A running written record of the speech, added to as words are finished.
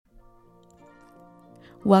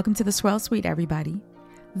Welcome to the Swirl Suite, everybody.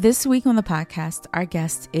 This week on the podcast, our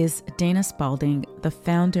guest is Dana Spaulding, the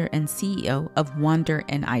founder and CEO of Wander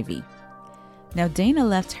and Ivy. Now, Dana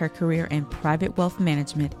left her career in private wealth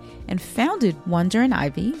management and founded Wander and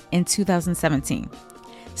Ivy in 2017.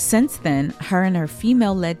 Since then, her and her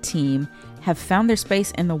female-led team have found their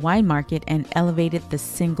space in the wine market and elevated the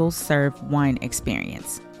single-serve wine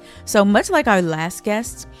experience. So much like our last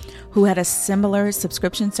guest, who had a similar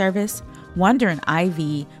subscription service, Wander and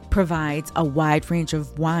Ivy provides a wide range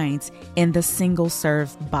of wines in the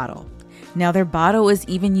single-serve bottle. Now, their bottle is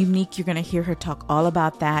even unique. You're going to hear her talk all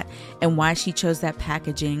about that and why she chose that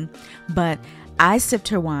packaging. But I sipped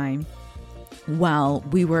her wine while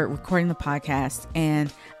we were recording the podcast,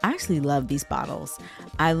 and I actually love these bottles.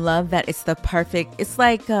 I love that it's the perfect, it's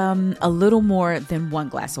like a little more than one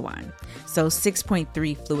glass of wine. So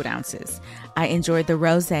 6.3 fluid ounces. I enjoyed the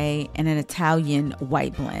rosé and an Italian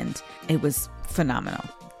white blend. It was phenomenal.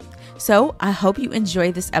 So I hope you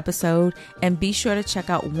enjoyed this episode, and be sure to check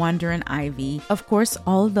out Wander and Ivy. Of course,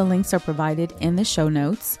 all of the links are provided in the show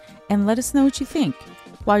notes, and let us know what you think.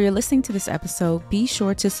 While you're listening to this episode, be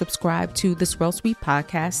sure to subscribe to the Swirl Suite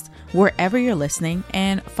podcast wherever you're listening,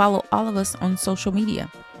 and follow all of us on social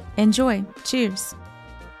media. Enjoy. Cheers.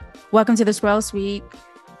 Welcome to the Swirl Suite.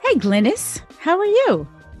 Hey, Glennis, how are you?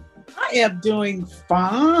 I am doing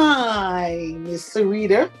fine, Miss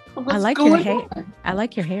Sarita. I like your hair. I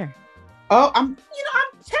like your hair. Oh, I'm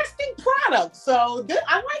testing products. So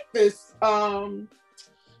I like this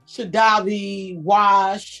Shadavi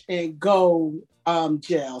Wash and Go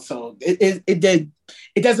gel. So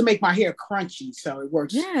it doesn't make my hair crunchy, so it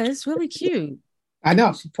works. Yeah, it's really cute. I know,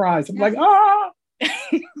 I'm surprised. I'm like, ah.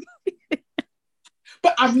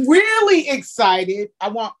 But I'm really excited. I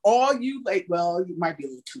want all you you might be a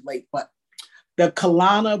little too late, but the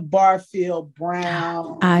Kalana Barfield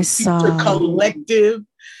Brown Future Collective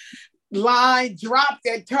line dropped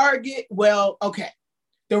at Target. Well, okay.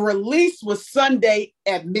 The release was Sunday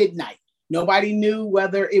at midnight. Nobody knew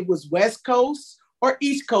whether it was West Coast or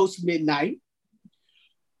East Coast midnight.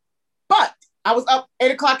 But I was up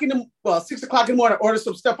 6 o'clock in the morning, ordered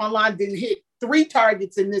some stuff online, didn't hit 3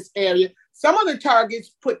 Targets in this area. Some of the Targets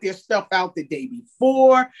put their stuff out the day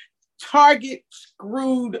before. Target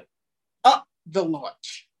screwed up the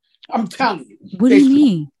launch. I'm telling you. What do you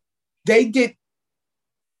mean? They did.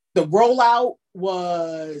 The rollout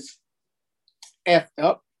was effed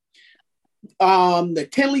up. The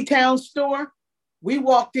Tinleytown store, we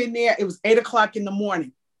walked in there. It was 8 o'clock in the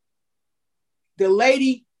morning. The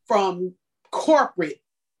lady from corporate,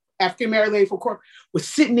 African-American lady from corporate, was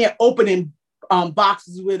sitting there opening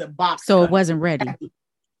boxes with a box. So it wasn't ready.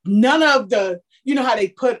 None of the, you know how they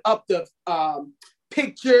put up the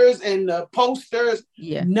pictures and the posters.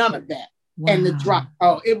 Yeah. None of that. Wow. And the drop.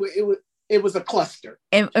 Oh, it was a cluster.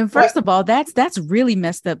 And first of all, that's really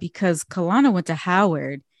messed up, because Kalana went to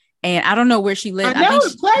Howard, and I don't know where she lives. I know,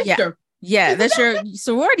 it's Pleasure. Yeah, that's your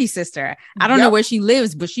sorority sister. I don't know where she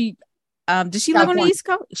lives, but she does she live on the East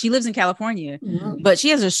Coast? She lives in California, but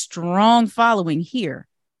she has a strong following here.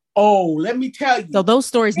 Oh, let me tell you. So those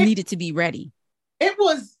stores needed to be ready. It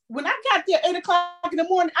was, when I got there 8 o'clock in the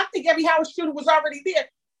morning, I think every Howard student was already there.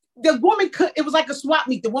 The woman it was like a swap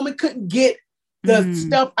meet. The woman couldn't get the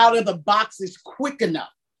stuff out of the boxes quick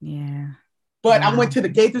enough. Yeah. But I went to the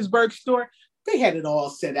Gaithersburg store. They had it all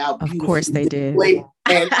set out. Of course they did. And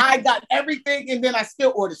I got everything, and then I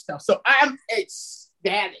still ordered stuff. So I'm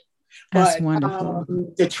ecstatic. That's but, wonderful.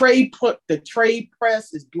 The trade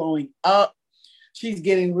press is blowing up. She's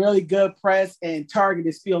getting really good press, and Target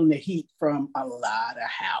is feeling the heat from a lot of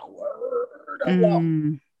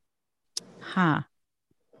Howard.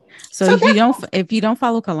 So if you don't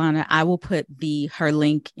follow Kalana, I will put her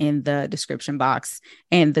link in the description box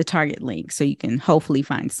and the Target link, so you can hopefully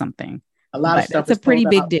find something. A lot of stuff. It's a pretty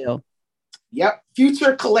big deal. Yep.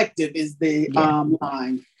 Future Collective is the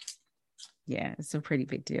line. Yeah, it's a pretty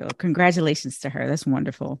big deal. Congratulations to her. That's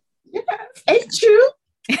wonderful. Yeah, ain't you?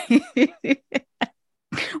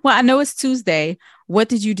 Well, I know it's Tuesday. What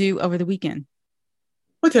did you do over the weekend?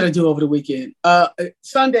 What did I do over the weekend?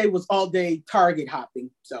 Sunday was all day Target hopping.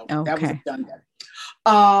 So that was done.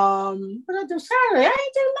 What did I do Saturday? I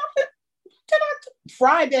ain't do nothing.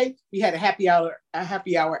 Friday, we had a happy hour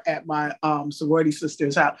at my sorority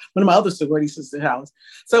sister's house, one of my other sorority sister's house.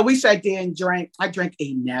 So we sat there and drank. I drank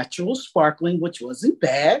a natural sparkling, which wasn't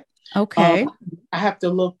bad. Okay. I have to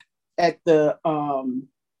look at the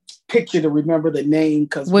picture to remember the name,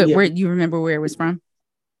 because where you remember where it was from?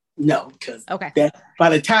 No, because by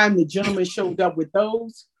the time the gentleman showed up with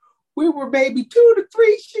those, We were maybe 2 to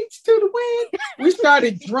 3 sheets to the wind. We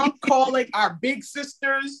started drunk calling our big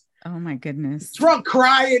sisters. Oh my goodness. Drunk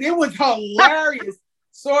crying. It was hilarious.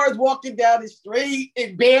 Swords walking down the street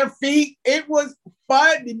in bare feet. It was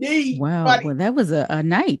funny. Wow. Funny. Well, that was a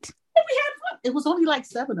night. And we had fun. It was only like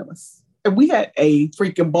 7 of us. And we had a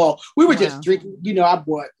freaking ball. We were just drinking. You know, I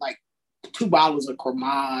bought like 2 bottles of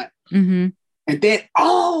Cremant. Mm-hmm. And then,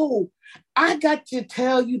 I got to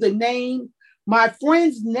tell you the name. My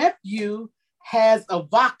friend's nephew has a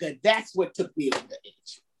vodka. That's what took me over the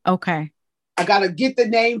edge. Okay. I got to get the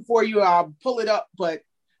name for you. I'll pull it up. But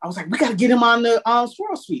I was like, we got to get him on the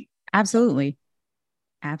Swirl Suite. Absolutely.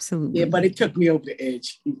 Yeah, but it took me over the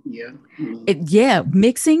edge. Yeah.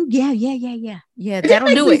 Mixing. Yeah.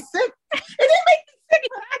 That'll do it. Sick. It didn't make me sick,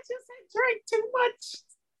 but I just drank too much.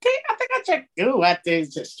 I think I drank. I think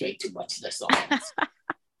it's just straight too much. That's all.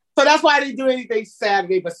 So that's why I didn't do anything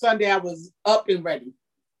Saturday, but Sunday I was up and ready.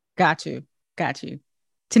 Got you.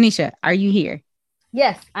 Tanisha, are you here?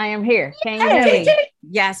 Yes, I am here. Can you hear me?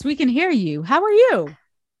 Yes, we can hear you. How are you?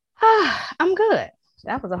 I'm good.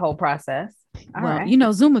 That was a whole process. All right. You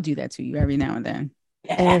know, Zoom will do that to you every now and then.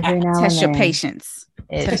 Test your patience.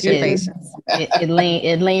 Test your patience. It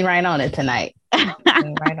leaned right on it tonight.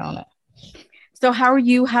 Right on it. So how are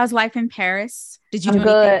you? How's life in Paris? Did you do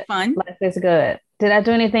anything fun? Life is good. Did I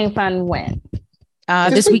do anything fun when?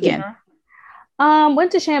 This weekend.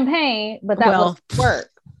 Went to Champagne, but that was work.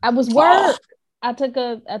 I was work. I took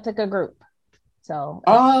a group. So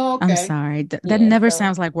okay. I'm sorry. That never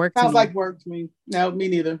sounds like work to me. Sounds like work to me. No, me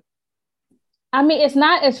neither. I mean, it's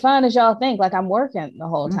not as fun as y'all think. Like I'm working the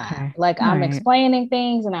whole time. Okay. Like I'm explaining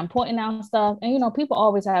things and I'm pointing out stuff. And you know, people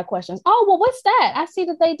always have questions. Oh, well, what's that? I see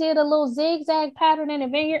that they did a little zigzag pattern in the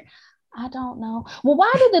vineyard. I don't know. Well,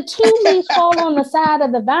 why did the 2 leaves fall on the side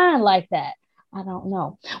of the vine like that? I don't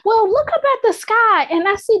know. Well, look up at the sky and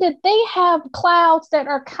I see that they have clouds that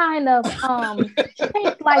are kind of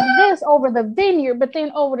shaped like this over the vineyard, but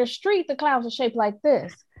then over the street, the clouds are shaped like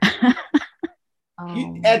this.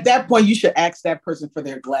 At that point, you should ask that person for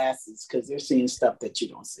their glasses because they're seeing stuff that you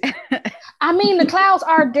don't see. I mean, the clouds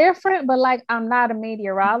are different, but like I'm not a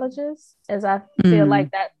meteorologist, as I feel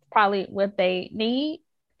like that's probably what they need.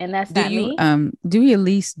 And that's not me. Do you at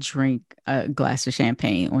least drink a glass of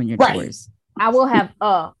champagne on your tours? I will have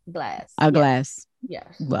a glass. Glass.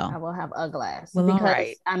 Yes. Well, I will have a glass. Well, because, all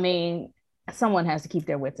right. I mean, someone has to keep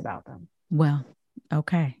their wits about them. Well,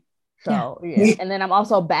 okay. So, yeah. And then I'm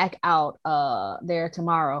also back out there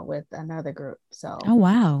tomorrow with another group. So, oh,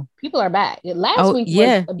 wow. People are back. Last week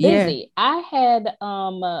was busy. I had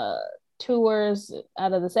tours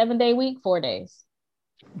out of the 7-day week, 4 days.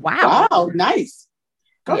 Wow. Nice.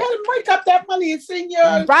 Go ahead and break up that money and send your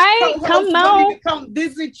come on. to come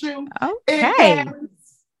visit you. Okay.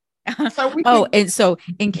 So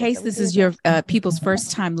in case this is your people's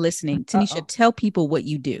first time listening, Tanisha, tell people what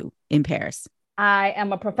you do in Paris. I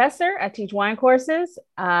am a professor. I teach wine courses.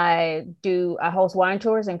 I host wine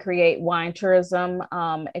tours and create wine tourism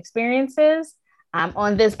experiences. I'm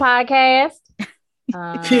on this podcast.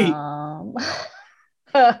 That's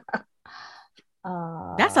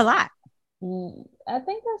a lot. I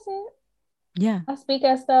think that's it. Yeah. I speak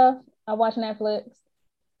at stuff. I watch Netflix.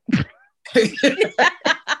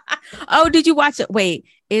 Oh, did you watch it? Wait,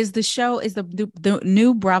 is the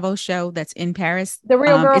new Bravo show that's in Paris? The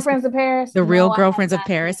Real Girlfriends of Paris? The Real Girlfriends of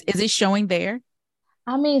Paris. Is it showing there?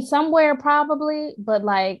 I mean, somewhere probably, but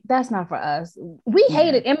like, that's not for us. We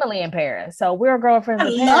hated Emily in Paris. So we're Girlfriends of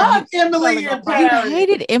Paris. I love Emily in Paris. You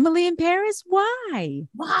hated Emily in Paris? Why?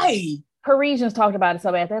 Parisians talked about it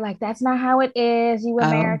so bad. They're like, that's not how it is. You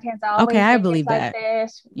Americans always I believe that. Like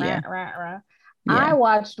this. Yeah. I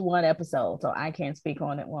watched one episode, so I can't speak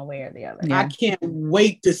on it one way or the other. I can't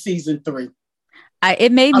wait to season 3.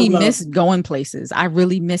 It made me miss going places. I've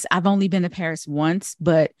only been to Paris once,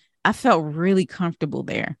 but I felt really comfortable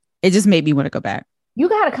there. It just made me want to go back. You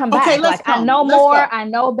got to come back. Like, I know more. I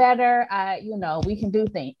know better. We can do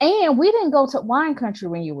things. And we didn't go to wine country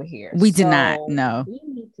when you were here. We did not. No. We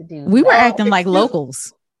need to do. We were acting like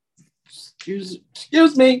locals.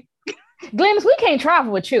 Excuse me. Glennis, we can't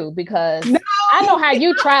travel with you because I know how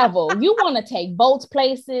you travel. You want to take boats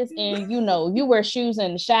places and you wear shoes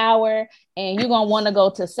in the shower and you're going to want to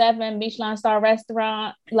go to 7 Michelin star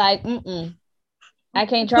restaurant. Like, I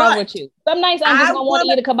can't travel with you. Some nights I'm just going to want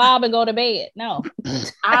to eat a kebab and go to bed. No.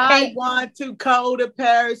 I want to go to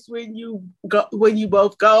Paris when you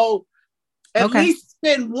both go. At least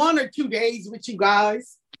spend 1 or 2 days with you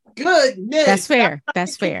guys. Goodness. That's fair.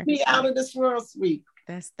 That's fair. Be out of this world sweet.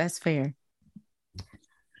 That's fair.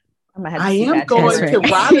 I am going to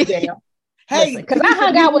Rotterdam. Hey, because I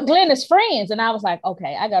hung out with Glenda's friends, and I was like,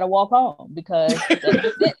 okay, I gotta walk home because that's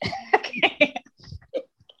it.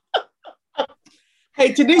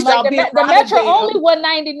 Hey, Tanisha, like, the Metro only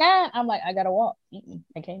 $1.99. I'm like, I gotta walk.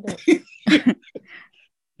 I can't do it.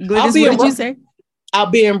 Glenda's, what did you say? I'll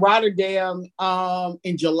be in Rotterdam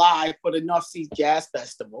in July for the North Sea Jazz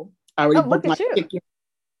Festival. I already booked my ticket.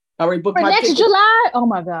 Next July? Oh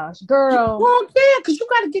my gosh, girl. Well, yeah, because you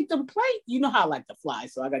got to get them plane. You know how I like to fly,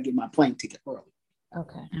 so I got to get my plane ticket early.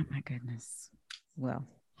 Okay. Oh my goodness. Well,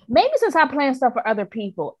 maybe since I plan stuff for other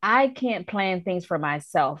people, I can't plan things for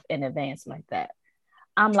myself in advance like that.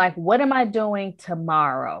 I'm like, what am I doing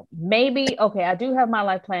tomorrow? Maybe, okay, I do have my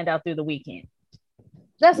life planned out through the weekend.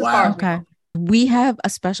 That's as far as okay. We have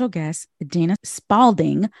a special guest, Dana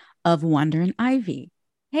Spaulding of Wander and Ivy.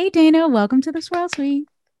 Hey, Dana, welcome to the Swirl Suite.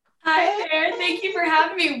 Hi there. Thank you for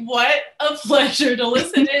having me. What a pleasure to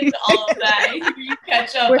listen into all of that. You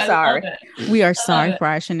catch up. We're sorry. We are sorry for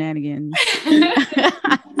our shenanigans.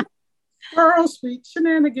 Swirl Suite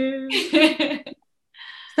shenanigans.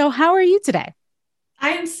 So how are you today? I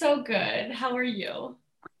am so good. How are you?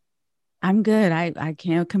 I'm good. I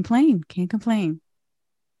can't complain. Can't complain.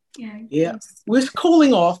 Yeah. We're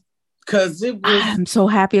cooling off because it was. I'm so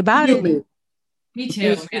happy about it. Me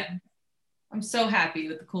too. I'm so happy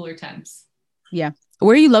with the cooler temps. Yeah.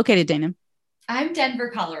 Where are you located, Dana? I'm Denver,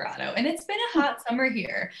 Colorado, and it's been a hot summer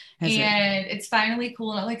here. It's finally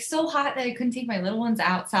cool. And like so hot that I couldn't take my little ones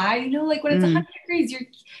outside. You know, like when it's 100 degrees, you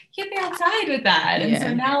can't be outside with that. And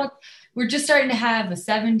so now we're just starting to have the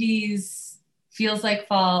 70s. Feels like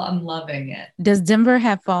fall. I'm loving it. Does Denver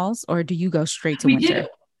have falls, or do you go straight to winter? Do.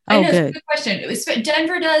 Oh, good. It's a good question.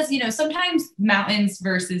 Denver does, sometimes mountains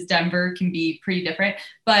versus Denver can be pretty different,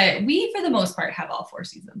 but we, for the most part, have all 4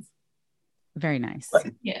 seasons. Very nice.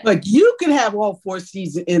 Like you can have all 4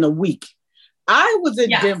 seasons in a week. I was in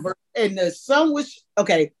Denver and the sun was,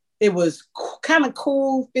 it was kind of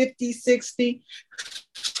cool, 50, 60,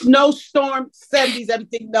 snowstorm, 70s,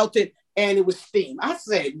 everything melted, and it was steam. I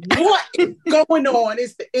said, what is going on?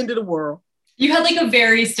 It's the end of the world. You had like a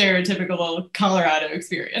very stereotypical Colorado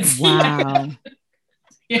experience. Wow.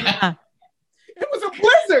 Yeah. It was a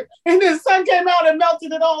blizzard. And then the sun came out and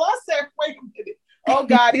melted it all. I said, wait a minute. Oh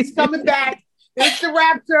God, he's coming back. It's the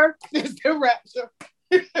rapture. It's the rapture.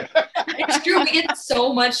 It's true. We get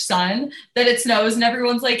so much sun that it snows and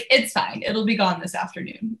everyone's like, it's fine. It'll be gone this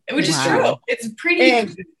afternoon. Which is true. It's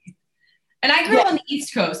pretty. And I grew up on the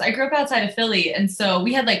East Coast. I grew up outside of Philly. And so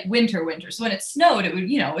we had like winter. So when it snowed, it would,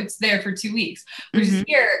 it's there for 2 weeks. Whereas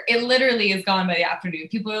here, it literally is gone by the afternoon.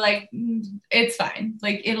 People are like, it's fine.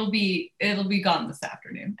 Like it'll be gone this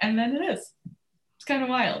afternoon. And then it is. It's kind of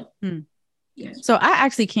wild. Yeah. So I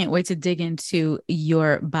actually can't wait to dig into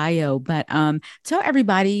your bio, but tell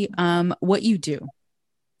everybody what you do.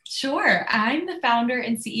 Sure. I'm the founder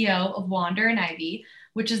and CEO of Wander and Ivy,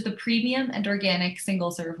 which is the premium and organic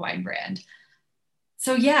single serve wine brand.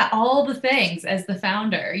 So yeah, all the things as the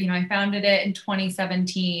founder. I founded it in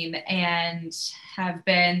 2017 and have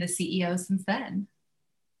been the CEO since then.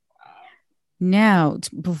 Now,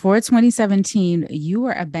 before 2017, you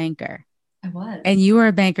were a banker. I was. And you were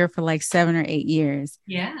a banker for like 7 or 8 years.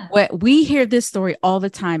 Yeah. We hear this story all the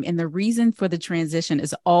time, and the reason for the transition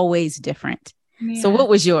is always different. Yeah. So what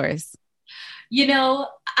was yours?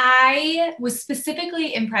 I was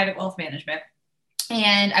specifically in private wealth management,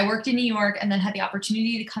 and I worked in New York and then had the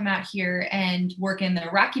opportunity to come out here and work in the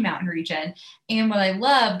Rocky Mountain region. And what I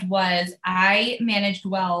loved was I managed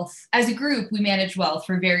wealth as a group. We managed wealth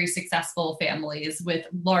for very successful families with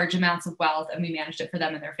large amounts of wealth, and we managed it for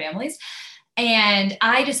them and their families. And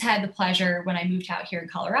I just had the pleasure when I moved out here in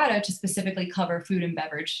Colorado to specifically cover food and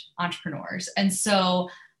beverage entrepreneurs. And so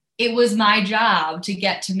it was my job to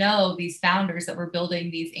get to know these founders that were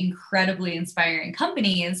building these incredibly inspiring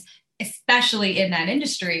companies, especially in that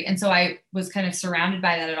industry. And so I was kind of surrounded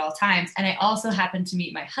by that at all times. And I also happened to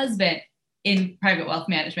meet my husband in private wealth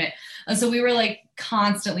management. And so we were like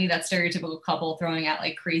constantly that stereotypical couple throwing out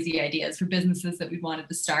like crazy ideas for businesses that we wanted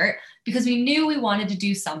to start because we knew we wanted to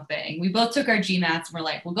do something. We both took our GMATs and we're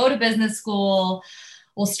like, we'll go to business school,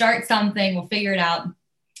 we'll start something, we'll figure it out.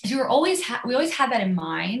 So we always had that in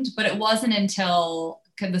mind, but it wasn't until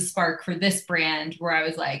the spark for this brand where I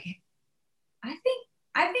was like, I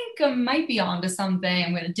think I might be onto something.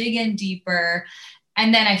 I'm going to dig in deeper.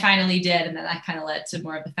 And then I finally did. And then that kind of led to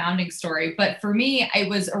more of the founding story. But for me, I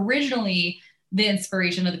was originally the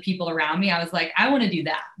inspiration of the people around me. I was like, I want to do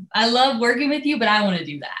that. I love working with you, but I want to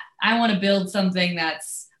do that. I want to build something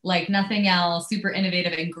that's like nothing else, super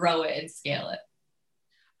innovative, and grow it and scale it.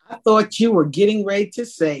 I thought you were getting ready to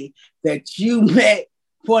say that you met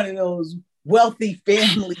one of those wealthy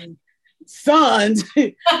families sons.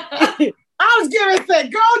 I was gonna say,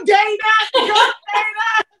 go Dana, go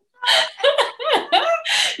Dana.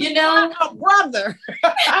 You know, a brother.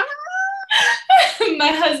 My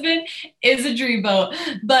husband is a dreamboat,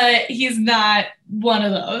 but he's not one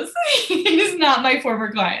of those. He's not my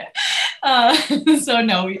former client. So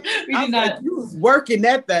no, we do not. Like, you was working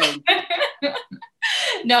that thing.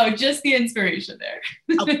 No, just the inspiration there.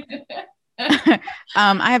 Okay.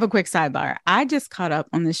 I have a quick sidebar. I just caught up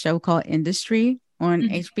on this show called Industry on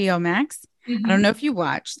HBO Max. I don't know if you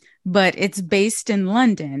watched, but it's based in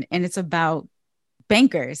London and it's about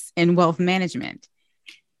bankers and wealth management.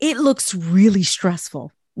 It looks really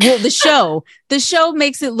stressful. Well, the show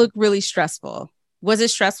makes it look really stressful. Was it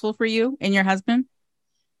stressful for you and your husband?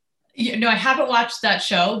 No, I haven't watched that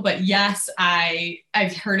show, but yes,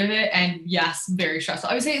 I've heard of it, and yes, very stressful.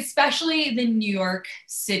 I would say especially the New York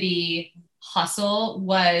City hustle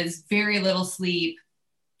was very little sleep.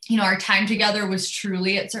 You know, our time together was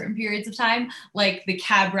truly at certain periods of time, like the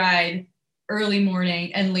cab ride early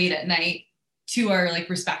morning and late at night to our like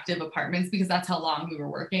respective apartments, because that's how long we were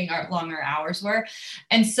working, how long our hours were.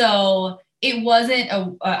 And so it wasn't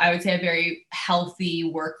I would say a very healthy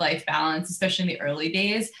work-life balance, especially in the early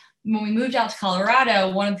days. When we moved out to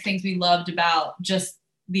Colorado, one of the things we loved about just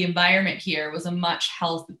the environment here was a much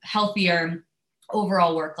healthier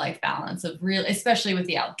overall work-life balance of real, especially with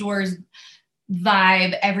the outdoors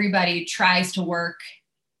vibe. Everybody tries to work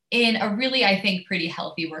in a really, I think, pretty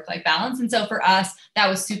healthy work-life balance. And so for us, that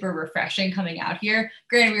was super refreshing coming out here.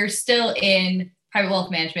 Granted, we were still in private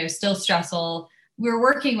wealth management. It was still stressful. We were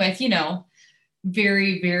working with, you know,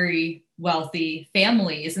 very, very wealthy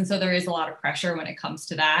families. And so there is a lot of pressure when it comes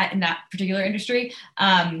to that in that particular industry.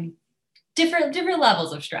 Different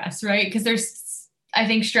levels of stress, right? Because I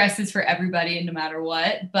think stress is for everybody and no matter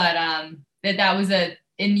what. But that was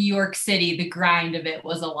in New York City, the grind of it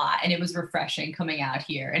was a lot, and it was refreshing coming out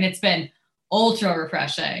here. And it's been ultra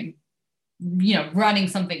refreshing, you know, running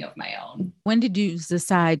something of my own. When did you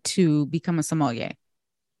decide to become a sommelier?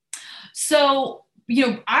 So, you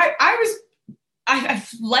know, I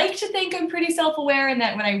like to think I'm pretty self-aware, and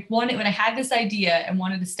that when I had this idea and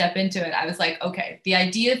wanted to step into it, I was like, okay, the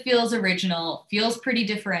idea feels original, feels pretty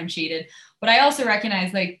differentiated. But I also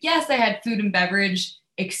recognize, like, yes, I had food and beverage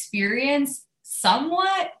experience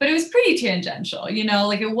somewhat, but it was pretty tangential, you know,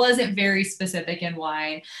 like it wasn't very specific in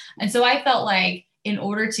wine. And so I felt like in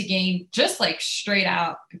order to gain just like straight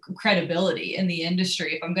out credibility in the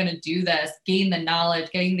industry, if I'm going to do this, gain the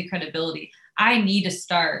knowledge, gain the credibility, I need to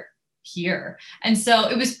start here. And so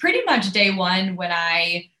it was pretty much day one when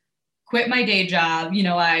I quit my day job. You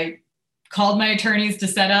know, I called my attorneys to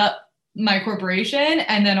set up my corporation,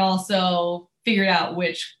 and then also figured out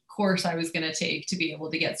which course I was going to take to be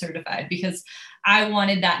able to get certified, because I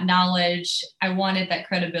wanted that knowledge. I wanted that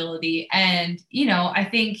credibility. And, you know, I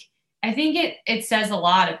think it says a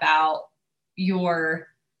lot about your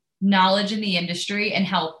knowledge in the industry and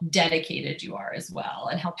how dedicated you are as well,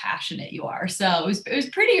 and how passionate you are. So it was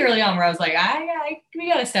pretty early on where I was like, we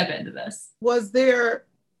got to step into this.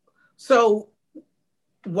 So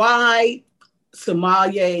why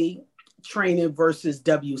sommelier training versus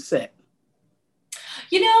WSET?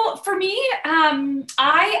 You know, for me,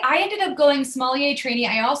 I ended up going sommelier training.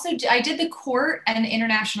 I did the court and the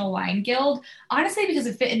International Wine Guild, honestly, because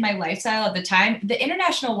it fit in my lifestyle at the time. The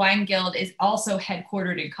International Wine Guild is also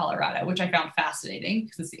headquartered in Colorado, which I found fascinating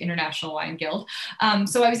because it's the International Wine Guild.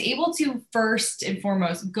 So I was able to first and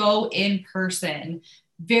foremost go in person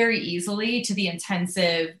very easily to the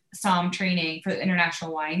intensive somm training for the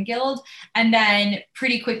International Wine Guild. And then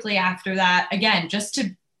pretty quickly after that, again, just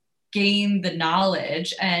to gain the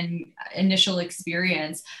knowledge and initial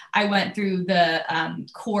experience, I went through the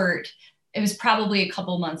court. It was probably a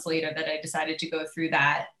couple months later that I decided to go through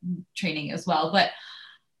that training as well. But,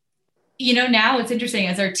 you know, now it's interesting,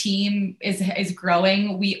 as our team is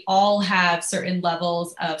growing, we all have certain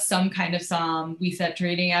levels of some kind of somm WSET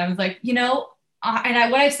training. I was like, you know, what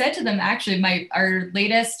I've said to them, actually, our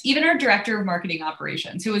latest, even our director of marketing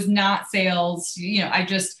operations, who is not sales, you know, I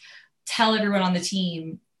just tell everyone on the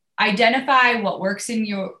team, identify what works in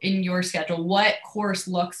your schedule, what course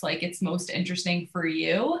looks like it's most interesting for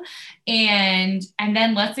you, and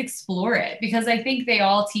then let's explore it, because I think they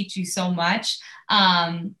all teach you so much.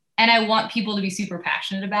 And I want people to be super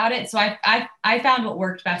passionate about it. So I found what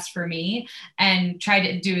worked best for me and tried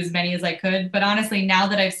to do as many as I could. But honestly, now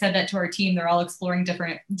that I've said that to our team, they're all exploring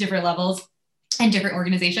different levels and different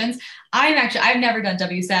organizations. I've never done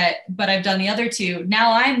WSET, but I've done the other two.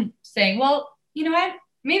 Now I'm saying, well, you know what?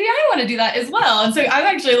 Maybe I want to do that as well. And so I'm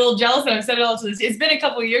actually a little jealous that I've said it all to this. It's been a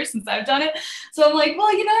couple of years since I've done it. So I'm like,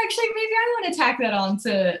 well, you know, actually, maybe I want to tack that on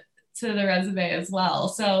to to the resume as well.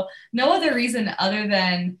 So no other reason other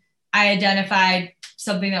than I identified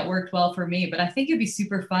something that worked well for me, but I think it'd be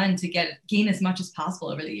super fun to gain as much as possible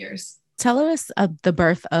over the years. Tell us the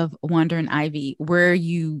birth of Wander and Ivy, where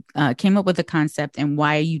you came up with the concept and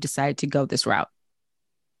why you decided to go this route.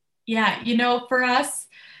 Yeah, for us,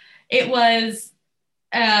 it was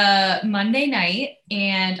Monday night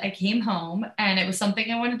and I came home and it was something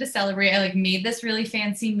I wanted to celebrate. I made this really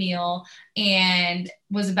fancy meal and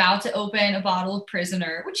was about to open a bottle of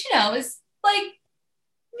Prisoner, which, is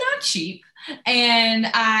not cheap. And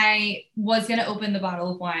I was going to open the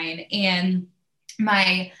bottle of wine, and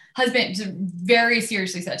my husband very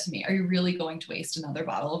seriously said to me, "Are you really going to waste another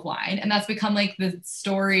bottle of wine?" And that's become the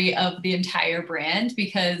story of the entire brand,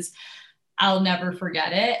 because I'll never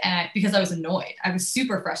forget it. And because I was annoyed, I was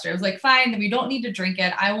super frustrated. I was like, fine, then we don't need to drink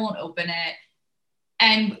it. I won't open it.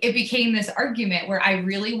 And it became this argument where I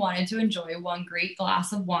really wanted to enjoy one great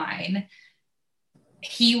glass of wine.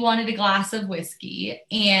 He wanted a glass of whiskey,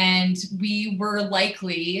 and we were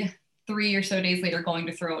likely 3 or so days later going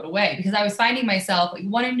to throw it away, because I was finding myself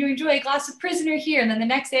wanting to enjoy a glass of Prisoner here, and then the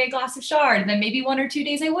next day a glass of Chard, and then maybe 1 or 2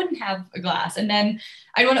 days I wouldn't have a glass, and then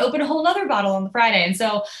I'd want to open a whole other bottle on the Friday. And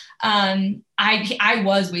so I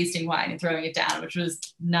was wasting wine and throwing it down, which was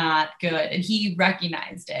not good. And he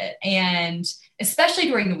recognized it, and especially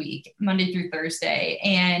during the week, Monday through Thursday.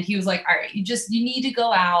 And he was like, all right, you need to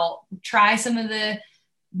go out, try some of the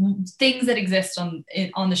things that exist on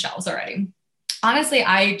the shelves already. Honestly,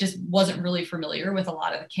 I just wasn't really familiar with a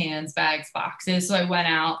lot of the cans, bags, boxes. So I went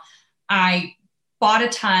out, I bought a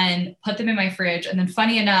ton, put them in my fridge. And then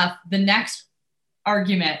funny enough, the next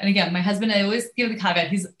argument, and again, my husband, I always give the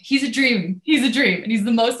caveat, he's a dream. He's a dream and he's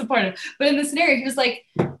the most supportive. But in this scenario, he was like,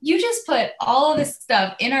 you just put all of this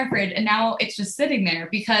stuff in our fridge and now it's just sitting there,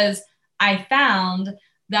 because I found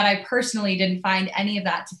that I personally didn't find any of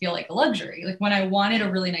that to feel like a luxury. When I wanted a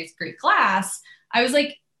really nice, great glass, I was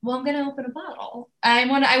like, well, I'm going to open a bottle. I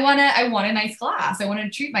want a nice glass. I want to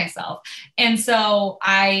treat myself. And so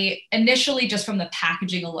I initially, just from the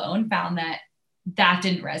packaging alone, found that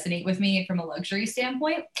didn't resonate with me from a luxury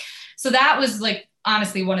standpoint. So that was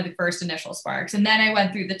honestly one of the first initial sparks. And then I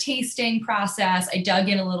went through the tasting process. I dug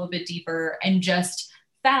in a little bit deeper and just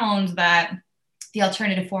found that the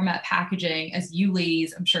alternative format packaging, as you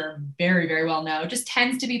ladies, I'm sure very, very well know, just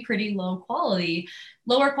tends to be pretty lower quality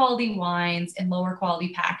wines and lower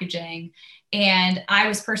quality packaging. And I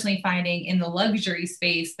was personally finding in the luxury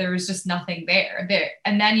space, there was just nothing there.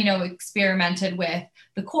 And then, experimented with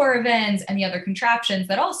the Coravins and the other contraptions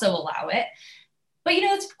that also allow it. But,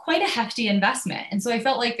 it's quite a hefty investment. And so I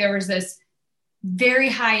felt like there was this very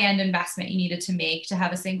high-end investment you needed to make to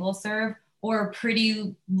have a single serve, or a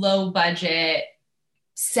pretty low budget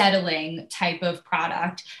settling type of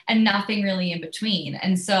product, and nothing really in between.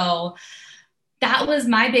 And so that was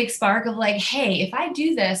my big spark of hey, if I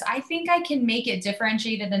do this, I think I can make it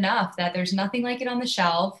differentiated enough that there's nothing like it on the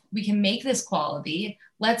shelf. We can make this quality.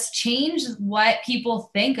 Let's change what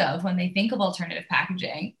people think of when they think of alternative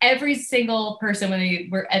packaging. Every single person, when they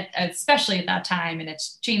were especially at that time, and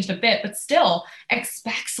it's changed a bit, but still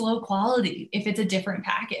expects low quality if it's a different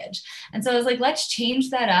package. And so I was like, let's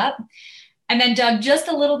change that up. And then dug just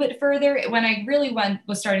a little bit further when I really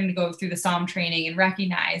was starting to go through the SOM training and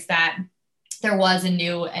recognize that there was a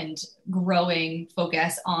new and growing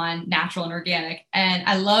focus on natural and organic. And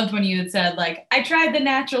I loved when you had said, I tried the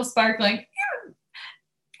natural sparkling. Yeah,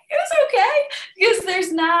 it was okay, because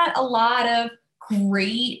there's not a lot of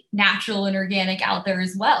great natural and organic out there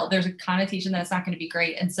as well. There's a connotation that it's not going to be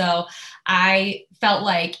great. And so I felt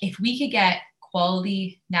like if we could get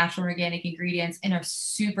quality natural organic ingredients in a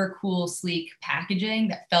super cool, sleek packaging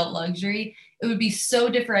that felt luxury, it would be so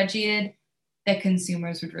differentiated that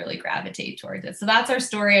consumers would really gravitate towards it. So that's our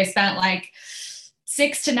story. I spent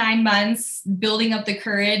 6 to 9 months building up the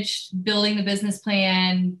courage, building the business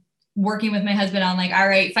plan, working with my husband on all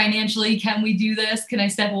right, financially, can we do this? Can I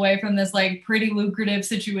step away from this pretty lucrative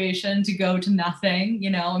situation to go to nothing,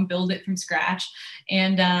 and build it from scratch?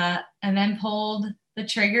 And then pulled the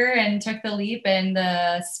trigger and took the leap in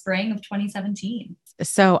the spring of 2017.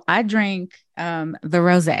 So I drank the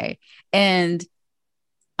rosé, and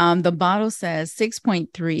the bottle says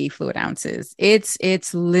 6.3 fluid ounces.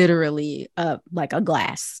 It's literally like a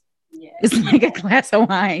glass. Yeah. It's like a glass of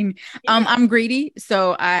wine. Yeah. I'm greedy,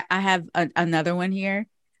 so I have another one here,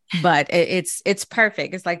 but it's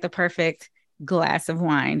perfect. It's like the perfect glass of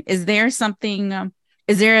wine. Is there something?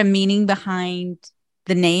 Is there a meaning behind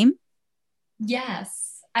the name?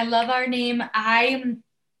 Yes, I love our name.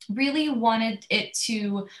 really wanted it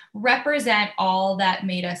to represent all that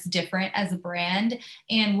made us different as a brand.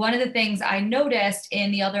 And one of the things I noticed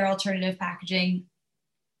in the other alternative packaging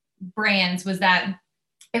brands was that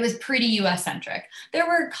it was pretty US centric. There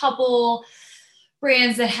were a couple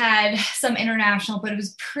brands that had some international, but it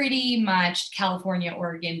was pretty much California,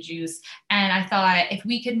 Oregon juice. And I thought if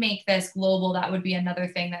we could make this global, that would be another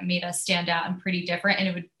thing that made us stand out and pretty different. And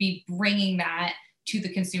it would be bringing that to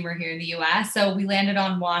the consumer here in the US. So we landed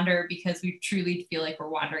on Wander because we truly feel like we're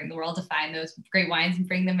wandering the world to find those great wines and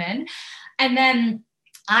bring them in. And then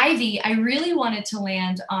Ivy, I really wanted to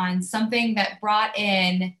land on something that brought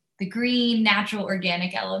in the green, natural,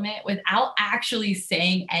 organic element without actually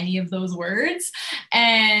saying any of those words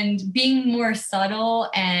and being more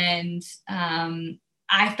subtle. And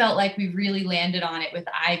I felt like we really landed on it with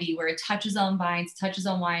Ivy, where it touches on vines, touches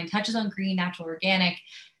on wine, touches on green, natural, organic,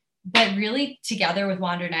 but really together with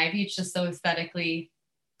Wander and Ivy, it's just so aesthetically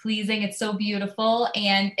pleasing. It's so beautiful.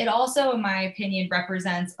 And it also, in my opinion,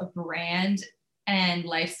 represents a brand and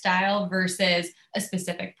lifestyle versus a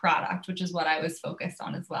specific product, which is what I was focused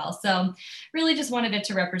on as well. So really just wanted it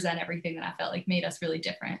to represent everything that I felt like made us really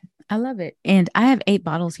different. I love it. And I have 8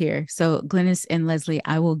 bottles here. So Glynis and Leslie,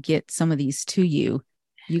 I will get some of these to you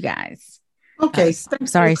guys. Okay.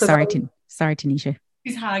 Sorry, Tanisha.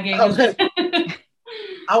 He's hogging. Okay.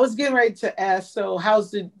 I was getting ready to ask, so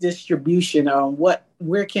how's the distribution?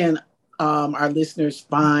 Where can our listeners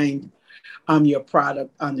find your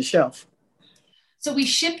product on the shelf? So we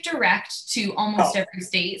ship direct to almost every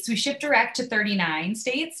state. So we ship direct to 39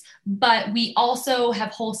 states, but we also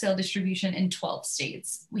have wholesale distribution in 12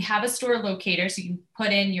 states. We have a store locator, so you can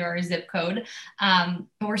put in your zip code. But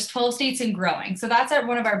we're 12 states and growing. So that's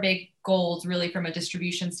one of our big goals, really, from a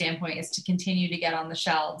distribution standpoint, is to continue to get on the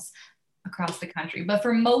shelves across the country. But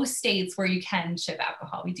for most states where you can ship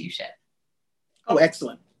alcohol, we do ship. Oh,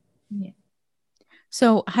 excellent. Yeah.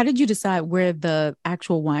 So how did you decide where the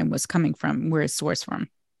actual wine was coming from, where it's sourced from?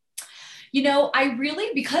 You know,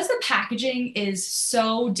 because the packaging is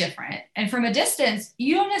so different, and from a distance,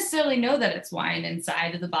 you don't necessarily know that it's wine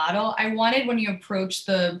inside of the bottle. I wanted, when you approach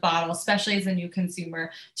the bottle, especially as a new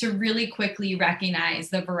consumer, to really quickly recognize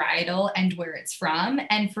the varietal and where it's from,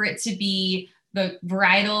 and for it to be the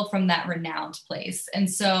varietal from that renowned place. And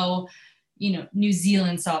so, you know, New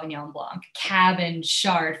Zealand Sauvignon Blanc, Cabin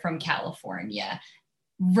Chard from California,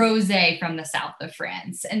 Rosé from the south of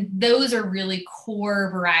France. And those are really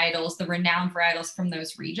core varietals, the renowned varietals from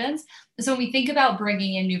those regions. So when we think about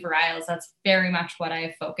bringing in new varietals, that's very much what I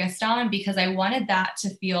have focused on, because I wanted that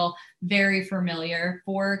to feel very familiar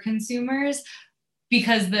for consumers,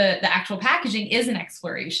 because the actual packaging is an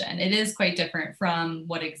exploration. It is quite different from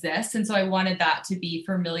what exists. And so I wanted that to be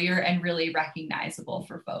familiar and really recognizable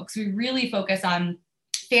for folks. We really focus on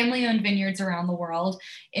family-owned vineyards around the world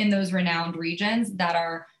in those renowned regions that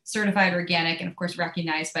are certified organic and, of course,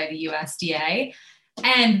 recognized by the USDA.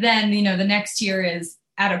 And then, you know, the next tier is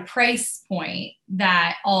at a price point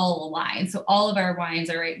that all align. So all of our wines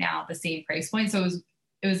are right now at the same price point. So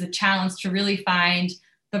it was a challenge to really find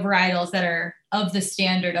the varietals that are of the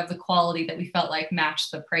standard, of the quality that we felt like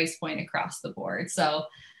matched the price point across the board. So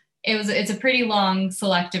it's a pretty long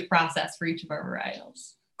selective process for each of our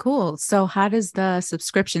varietals. Cool. So how does the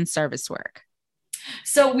subscription service work?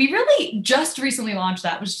 So we really just recently launched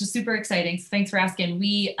that, which is just super exciting. So thanks for asking.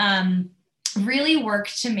 We really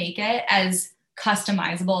worked to make it as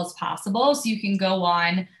customizable as possible. So you can go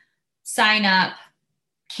on, sign up,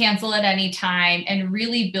 cancel at any time, and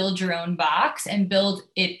really build your own box and build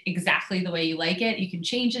it exactly the way you like it. You can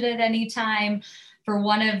change it at any time. For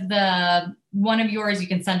one of yours, you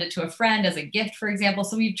can send it to a friend as a gift, for example.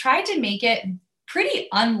 So we've tried to make it pretty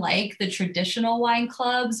unlike the traditional wine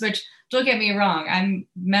clubs, which, don't get me wrong, I'm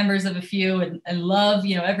members of a few and love,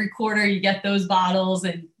 you know, every quarter you get those bottles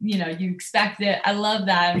and, you know, you expect it. I love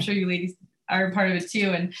that. I'm sure you ladies are part of it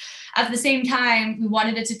too. And at the same time, we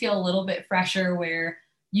wanted it to feel a little bit fresher, where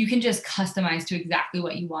you can just customize to exactly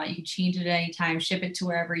what you want. You can change it at any time, ship it to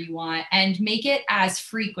wherever you want, and make it as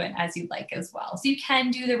frequent as you'd like as well. So you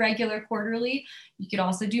can do the regular quarterly. You could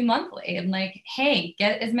also do monthly, and like, hey,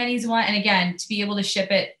 get as many as you want. And again, to be able to ship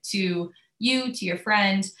it to you, to your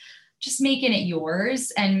friend, just making it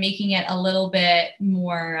yours and making it a little bit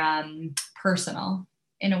more personal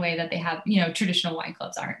in a way that they have, you know, traditional wine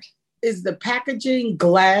clubs aren't. Is the packaging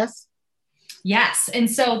glass? Yes. And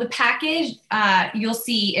so the package you'll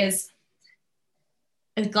see is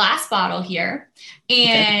a glass bottle here,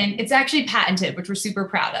 and it's actually patented, which we're super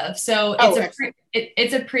proud of. So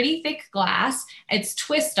it's a pretty thick glass. It's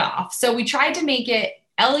twist off. So we tried to make it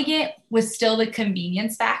elegant with still the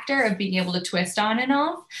convenience factor of being able to twist on and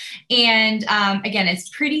off. And again, it's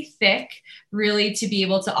pretty thick, really, to be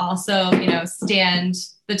able to also, stand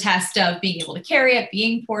the test of being able to carry it,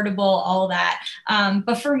 being portable, all that.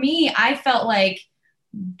 But for me, I felt like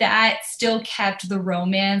that still kept the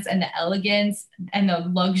romance and the elegance and the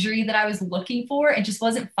luxury that I was looking for and just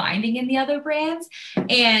wasn't finding in the other brands.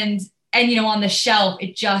 And on the shelf,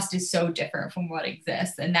 it just is so different from what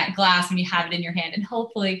exists. And that glass, when you have it in your hand, and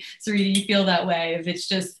hopefully, Sarita, you feel that way.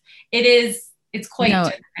 It's quite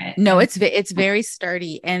different. No, it's very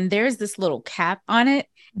sturdy. And there's this little cap on it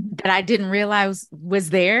that I didn't realize was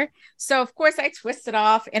there. So of course I twisted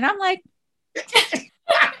off and I'm like,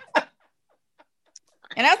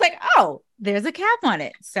 and I was like, oh, there's a cap on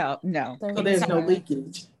it. So no. So there's no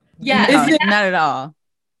leakage. Yeah. Not at all.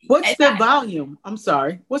 What's the volume? I'm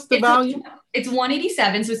sorry. What's the volume? It's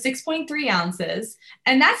 187, so 6.3 ounces.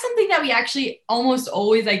 And that's something that we actually almost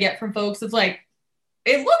always I get from folks. It's like,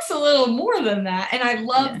 it looks a little more than that. And I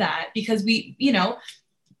love that because we,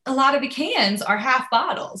 a lot of the cans are half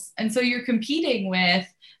bottles. And so you're competing with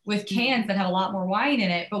cans that have a lot more wine in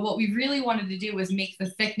it. But what we really wanted to do was make the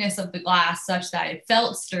thickness of the glass such that it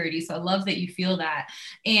felt sturdy. So I love that you feel that.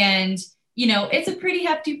 And it's a pretty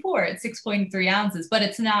hefty pour. It's 6.3 ounces, but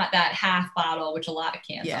it's not that half bottle, which a lot of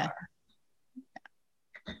cans are.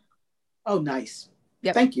 Oh, nice.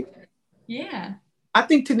 Yep. Thank you. Yeah. I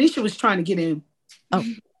think Tanisha was trying to get in. Oh,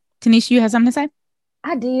 Tanisha, you have something to say?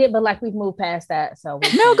 I did, but we've moved past that. So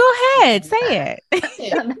no, go ahead. Say it.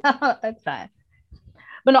 No, that's fine.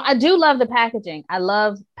 But no, I do love the packaging. I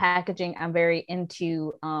love packaging. I'm very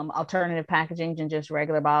into alternative packaging than just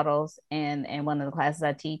regular bottles. And one of the classes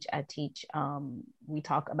I teach, we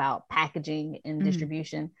talk about packaging and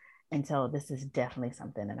distribution. And so this is definitely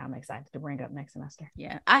something that I'm excited to bring up next semester.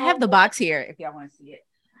 Yeah. I have the box here if y'all want to see it.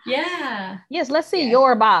 Yeah. Yes, let's see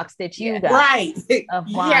your box that you got of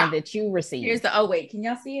wine that you received. Here's wait, can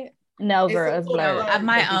y'all see it? No, girl, it's blurred.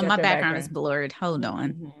 My background is blurred. Hold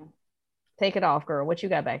on. Mm-hmm. Take it off, girl. What you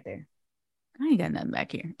got back there? I ain't got nothing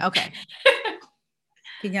back here. Okay.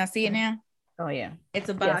 Can y'all see it now? Oh yeah. It's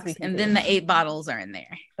a box and then the 8 bottles are in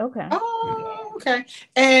there. Okay. Oh, okay.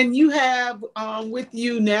 And you have with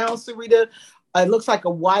you now, Sarita, it looks like a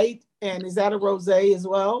white. And is that a rosé as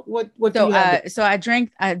well? What do you have? So I drank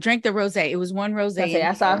the rosé. It was one rosé.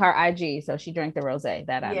 I saw her IG, so she drank the rosé.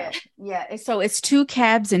 That I know. Yeah. So it's 2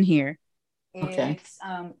 cabs in here. Okay. It's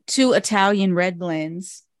 2 Italian red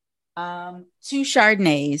blends, 2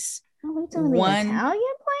 Chardonnays. Oh, we doing one Italian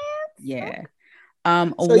blends? Yeah.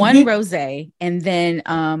 So one rosé and then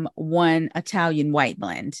 1 Italian white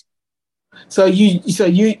blend. So you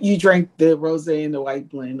drank the rosé and the white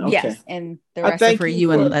blend. Okay. Yes, and the rest are for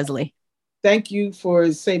you and Leslie. Thank you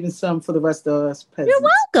for saving some for the rest of us peasants. You're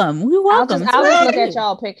welcome. I'll just look at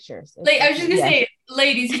y'all pictures. I was just gonna say,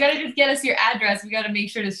 ladies, you gotta just get us your address. We gotta make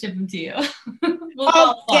sure to ship them to you. I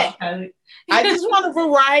just want a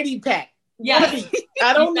variety pack. Yeah,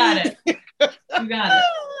 I don't need it. You got it.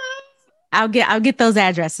 I'll get those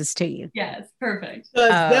addresses to you. Yes, perfect.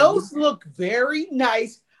 Those look very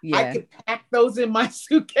nice. Yeah. I could pack those in my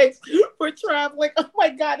suitcase for traveling. Oh my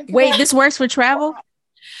God. Wait, this works for travel?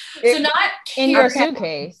 So not in your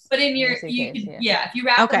suitcase, but in your suitcase, if you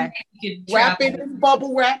wrap them, you could wrap it in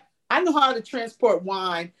bubble wrap. I know how to transport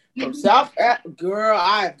wine from South Africa. Girl,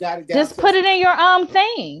 I've got it down. Just put it in your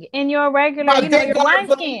thing, in your regular, your wine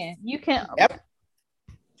skin. You can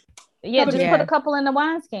just put a couple in the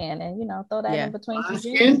wine skin and throw that in between some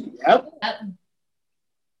gins. Yep.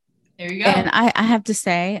 There you go. And I have to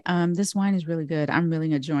say, this wine is really good. I'm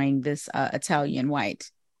really enjoying this Italian white.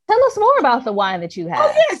 Tell us more about the wine that you have.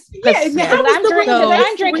 Oh yes,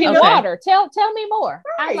 I'm drinking water. Tell me more.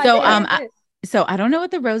 Right. So I don't know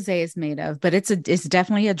what the rosé is made of, but it's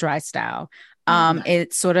definitely a dry style.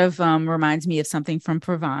 It sort of reminds me of something from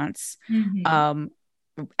Provence. Mm-hmm.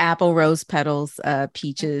 Apple, rose petals,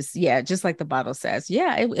 peaches. Yeah, just like the bottle says.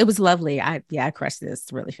 Yeah, it was lovely. I crushed this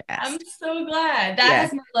really fast. I'm so glad. That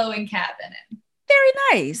has Merlot and Cab in it. Very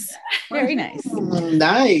nice. Very nice.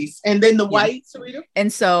 Nice. And then the white, Sarita?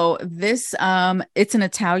 And so this, it's an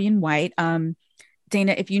Italian white.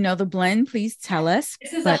 Dana, if you know the blend, please tell us.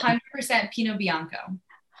 This is 100% Pinot Bianco.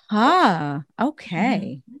 Ah,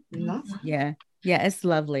 okay. Mm-hmm. Yeah, it's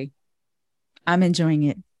lovely. I'm enjoying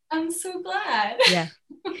it. I'm so glad. Yeah.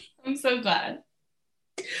 I'm so glad.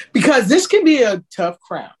 Because this can be a tough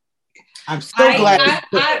crowd. I'm so glad.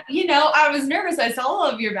 I was nervous. I saw all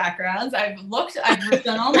of your backgrounds. I've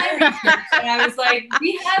done all my research, and I was like,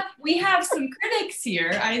 we have some critics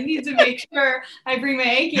here. I need to make sure I bring my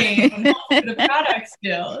A game and help with the product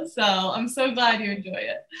still. So I'm so glad you enjoy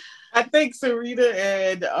it. I think Sarita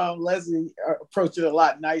and Leslie approach it a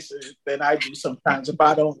lot nicer than I do sometimes if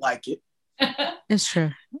I don't like it. It's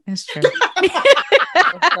true. It's true.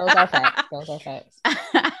 Those are facts. Those are facts.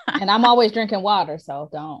 And I'm always drinking water, so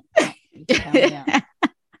don't tell me out.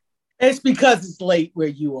 It's because it's late where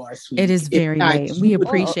you are, sweetie. It is very late. We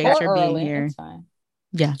appreciate your being here. It's fine.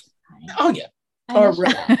 Yeah. Oh,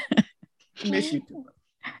 yeah. Miss you too.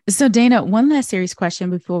 So, Dana, one last serious question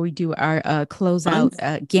before we do our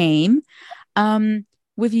closeout game.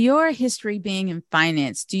 With your history being in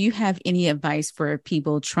finance, do you have any advice for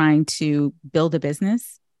people trying to build a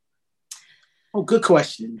business? Oh, good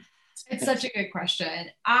question. It's such a good question.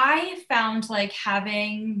 I found like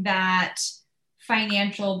having that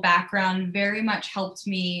financial background very much helped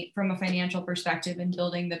me from a financial perspective in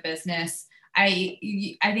building the business. I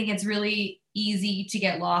think it's really easy to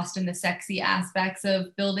get lost in the sexy aspects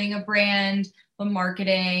of building a brand, the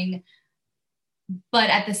marketing, but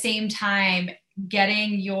at the same time,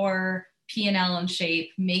 getting your P&L in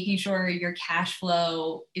shape, making sure your cash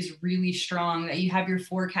flow is really strong, that you have your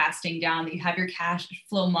forecasting down, that you have your cash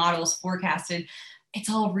flow models forecasted. It's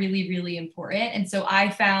all really, really important. And so I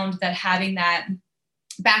found that having that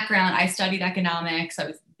background, I studied economics, I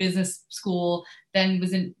was business school, then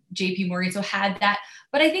was in JP Morgan, so had that.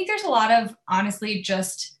 But I think there's a lot of, honestly,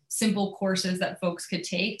 just simple courses that folks could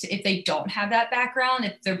take if they don't have that background,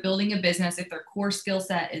 if they're building a business, if their core skill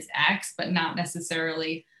set is X, but not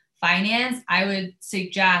necessarily finance. I would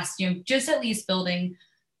suggest, just at least building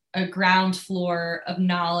a ground floor of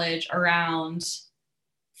knowledge around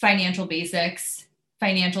financial basics,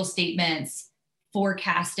 financial statements,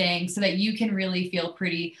 forecasting, so that you can really feel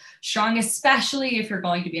pretty strong, especially if you're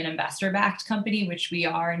going to be an investor-backed company, which we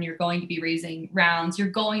are, and you're going to be raising rounds. You're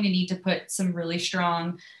going to need to put some really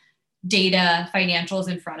strong data financials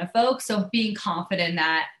in front of folks. So being confident in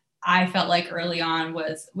that, I felt like early on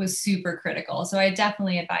was super critical. So I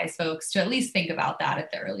definitely advise folks to at least think about that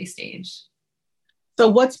at the early stage. So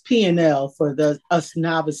what's P&L for us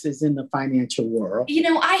novices in the financial world?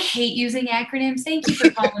 I hate using acronyms. Thank you for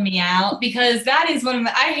calling me out, because that is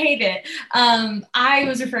I hate it. I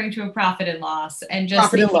was referring to a profit and loss, and just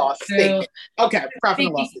profit and loss statement. Okay, profit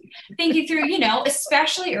and loss. Thinking through,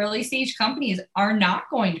 especially early stage companies are not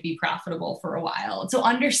going to be profitable for a while. So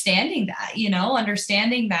understanding that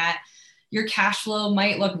your cash flow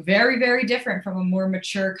might look very, very different from a more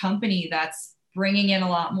mature company that's bringing in a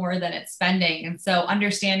lot more than it's spending. And so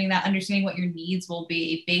understanding what your needs will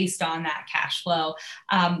be based on that cash flow.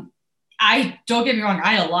 I don't get me wrong,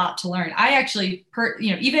 I had a lot to learn. I actually,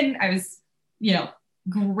 I was,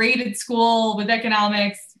 great at school with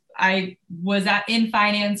economics. I was in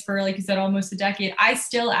finance for, like you said, almost a decade. I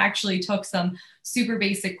still actually took some super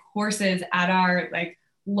basic courses at our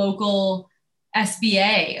local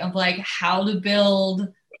SBA of how to build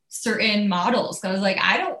certain models. So I was like,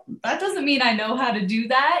 that doesn't mean I know how to do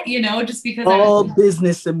that, just because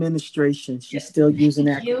business administration. She's still using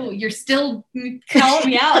that. You're still calling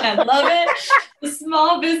me out, and I love it. The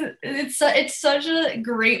small business, it's such a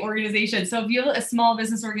great organization. So if you have a small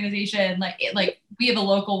business organization, like we have a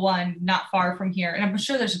local one not far from here, and I'm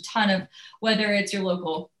sure there's a ton of, whether it's your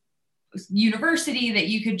local university, that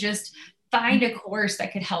you could just find a course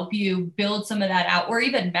that could help you build some of that out, or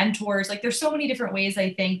even mentors. There's so many different ways,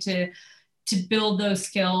 I think, to build those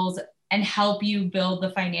skills and help you build the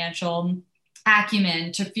financial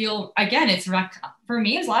acumen to feel, again, for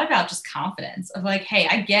me, it's a lot about just confidence of hey,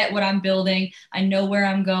 I get what I'm building. I know where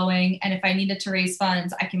I'm going. And if I needed to raise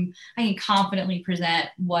funds, I can confidently present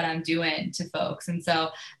what I'm doing to folks. And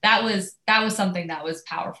so that was something that was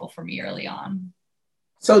powerful for me early on.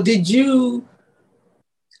 So did you,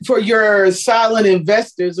 for your silent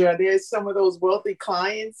investors, are there some of those wealthy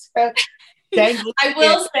clients dangling I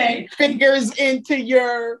will say fingers into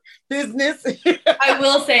your business? I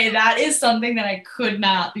will say that is something that I could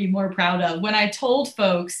not be more proud of. When I told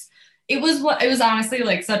folks, it was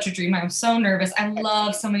honestly such a dream. I was so nervous. I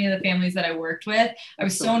love so many of the families that I worked with. I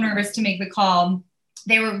was so nervous to make the call.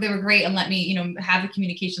 They were great and let me, have the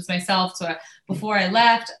communications myself. So before I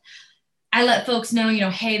left, I let folks know,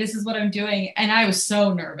 hey, this is what I'm doing. And I was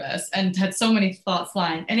so nervous and had so many thoughts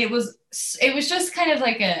flying. And it was just kind of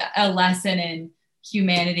like a lesson in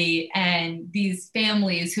humanity, and these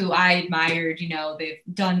families who I admired, they've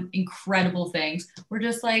done incredible things. We're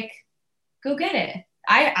just go get it.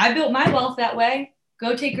 I built my wealth that way.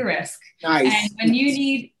 Go take a risk. Nice. And when you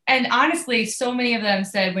need, and honestly, so many of them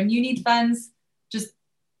said, when you need funds, just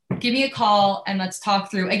give me a call and let's talk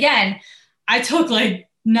through. Again, I took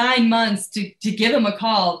 9 months to give him a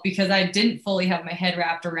call because I didn't fully have my head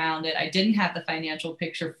wrapped around it. I didn't have the financial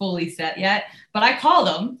picture fully set yet, but I called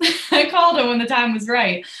him. I called him when the time was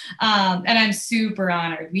right. And I'm super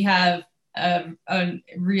honored. We have a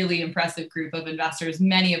really impressive group of investors,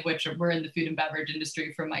 many of which were in the food and beverage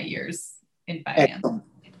industry from my years in finance. Excellent.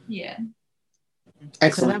 Yeah.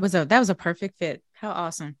 Excellent. So that was a perfect fit. How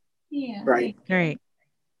awesome. Yeah. Right. Great.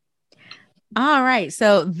 All right.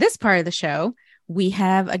 So this part of the show, we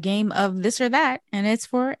have a game of this or that, and it's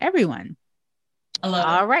for everyone. I love it.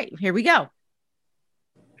 All right, here we go.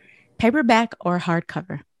 Paperback or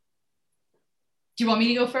hardcover? Do you want me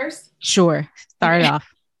to go first? Sure. Start it off.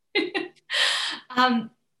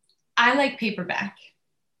 I like paperback.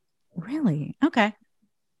 Really? Okay.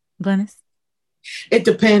 Glennis? It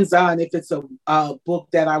depends on if it's a book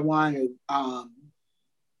that I want to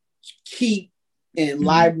keep in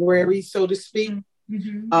library, so to speak.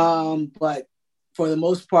 But for the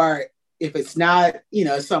most part, if it's not,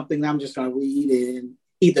 something I'm just going to read and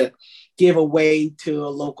either give away to a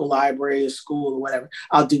local library or school or whatever,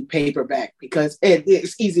 I'll do paperback because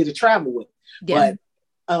it's easy to travel with. Yeah.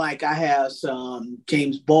 But I have some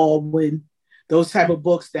James Baldwin, those type of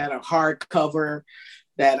books that are hardcover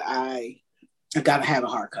that I got to have a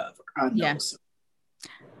hardcover on those.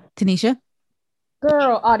 Tanisha?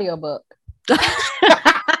 Girl, audiobook.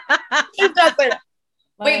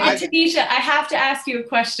 Wait, Tanisha, I have to ask you a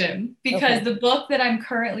question because the book that I'm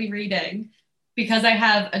currently reading, because I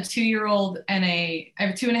have a 2-year-old and I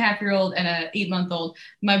have a 2.5-year-old and an 8-month-old.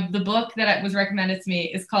 The book that was recommended to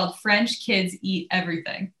me is called French Kids Eat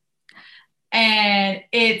Everything. And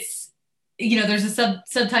it's, there's a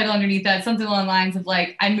subtitle underneath that, something along the lines of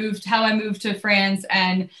how I moved to France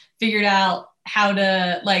and figured out how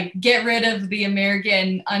to get rid of the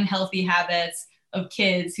American unhealthy habits of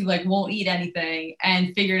kids who won't eat anything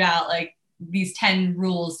and figured out these 10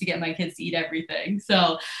 rules to get my kids to eat everything.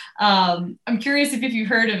 So I'm curious if you've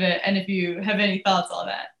heard of it and if you have any thoughts on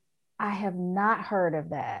that. I have not heard of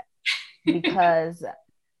that because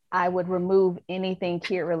I would remove anything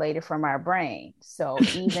kid related from our brain. So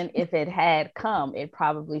even if it had come, it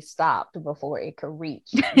probably stopped before it could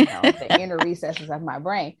reach the inner recesses of my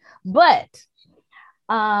brain. But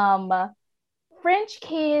French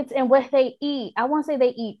kids and what they eat, I won't say they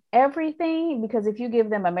eat everything because if you give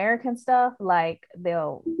them American stuff,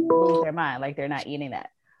 they'll lose their mind, they're not eating that.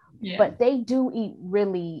 Yeah. But they do eat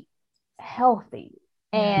really healthy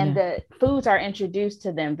and the foods are introduced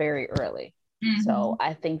to them very early. So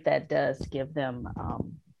I think that does give them,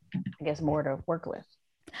 more to work with.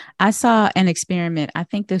 I saw an experiment. I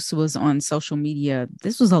think this was on social media.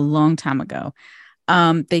 This was a long time ago.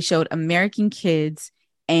 They showed American kids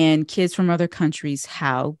and kids from other countries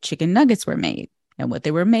how chicken nuggets were made and what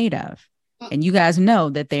they were made of. And you guys know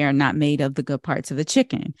that they are not made of the good parts of the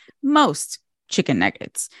chicken, most chicken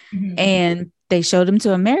nuggets. And they showed them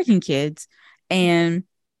to American kids and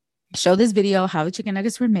showed this video how the chicken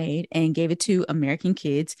nuggets were made and gave it to American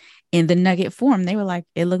kids in the nugget form. They were like,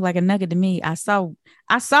 it looked like a nugget to me. I saw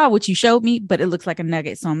what you showed me, but it looks like a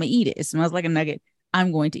nugget. So I'm going to eat it. It smells like a nugget.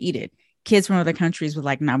 I'm going to eat it. Kids from other countries were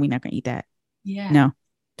like, nah, we're not going to eat that. Yeah. No.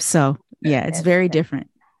 So yeah, it's very different.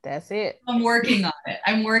 That's it. I'm working on it.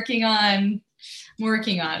 I'm working on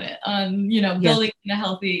it. Building the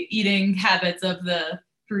healthy eating habits of the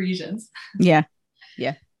Parisians. Yeah.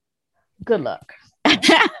 Yeah. Good luck. I'm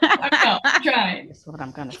trying. That's what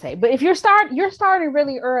I'm gonna say. But if you're starting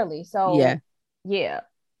really early. So yeah.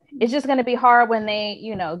 It's just gonna be hard when they,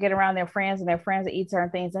 get around their friends and their friends that eat certain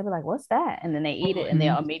things. They'll be like, what's that? And then they eat it and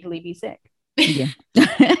they'll immediately be sick. Yeah.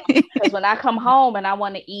 Because when I come home and I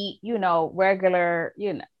want to eat, regular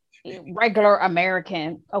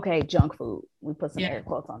American, junk food. We put some air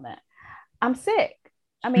quotes on that. I'm sick.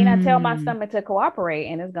 I mean, I tell my stomach to cooperate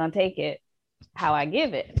and it's gonna take it how I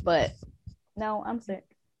give it, but no, I'm sick.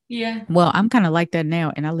 Yeah. Well, I'm kind of like that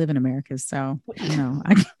now, and I live in America, so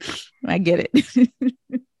I get it.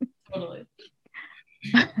 Totally.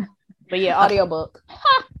 But yeah, audiobook.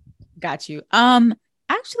 Got you.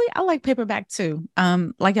 Actually, I like paperback too.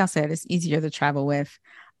 Like y'all said, it's easier to travel with.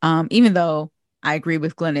 Even though I agree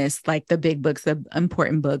with Glennis, the big books, the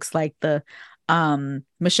important books, like the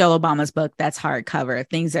Michelle Obama's book, that's hardcover.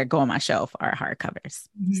 Things that go on my shelf are hardcovers.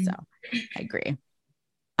 So I agree.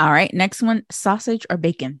 All right, next one, sausage or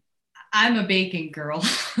bacon? I'm a bacon girl.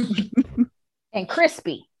 And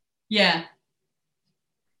crispy. Yeah.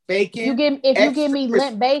 Bacon. If you give me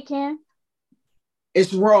limp bacon,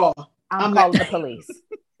 it's raw. I'm calling the police.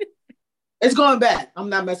 It's going back. I'm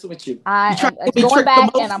not messing with you. It's going back,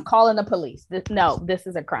 and I'm calling the police. This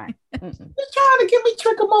is a crime. You're trying to give me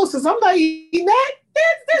trichomosis. I'm not eating that.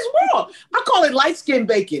 That's wrong. I call it light skin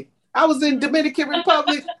bacon. I was in Dominican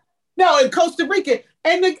Republic, in Costa Rica,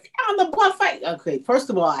 and on the buffet. Okay, first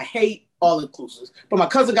of all, I hate all inclusives, but my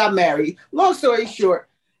cousin got married. Long story short,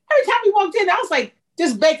 every time he walked in, I was like,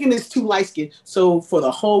 this bacon is too light skin. So for the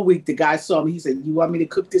whole week, the guy saw me. He said, "You want me to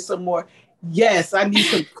cook this some more?" Yes, I need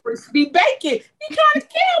some crispy bacon. You trying to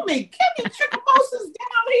kill me? Give me trichomosis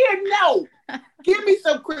down here. No. Give me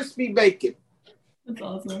some crispy bacon. That's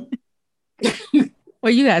awesome.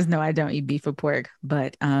 Well, you guys know I don't eat beef or pork,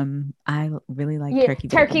 but I really like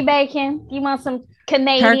turkey bacon. You want some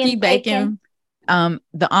Canadian turkey bacon? The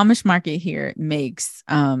Amish market here makes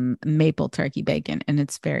maple turkey bacon, and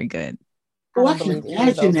it's very good. Oh, I can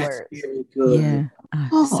imagine that's very good. Yeah.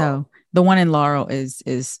 So the one in Laurel is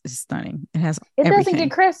stunning. It has everything. Doesn't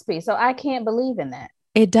get crispy, so I can't believe in that.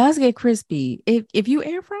 It does get crispy if you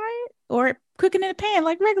air fry it or cook it in a pan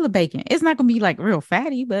like regular bacon. It's not gonna be like real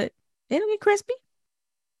fatty, but it'll get crispy.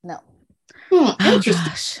 No. Interesting.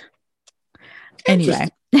 Gosh. Anyway.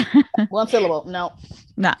 One syllable. No.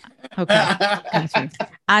 Nah. Okay. Gotcha.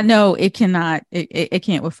 I know it cannot. It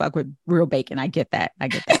can't fuck with real bacon. I get that.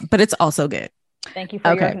 But it's also good. Thank you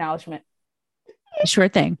for your acknowledgement. Sure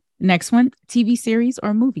thing. Next one: TV series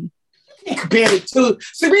or movie? Compare it to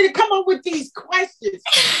Serena. Come up with these questions.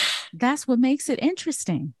 That's what makes it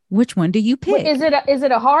interesting. Which one do you pick? Wait, is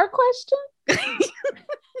it a hard question?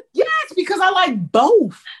 Yes, because I like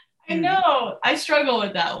both. I know. I struggle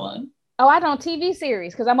with that one. Oh, I don't TV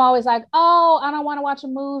series because I'm always like, I don't want to watch a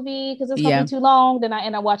movie because it's gonna be too long. Then I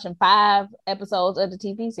end up watching 5 episodes of the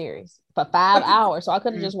TV series for 5 hours. So I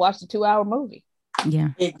could have just watched a 2-hour movie. Yeah,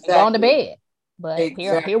 exactly. Go on to bed. But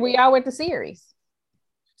here we are with the series.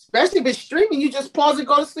 Especially if it's streaming, you just pause and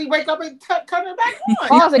go to sleep, wake up and turn it back on.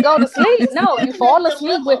 Pause and go to sleep. No, you fall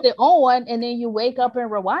asleep with it on, and then you wake up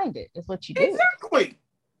and rewind it. Is what you do. Exactly.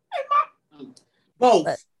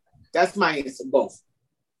 Both. That's my answer. Both.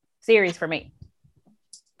 Series for me.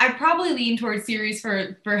 I probably lean towards series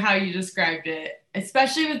for how you described it,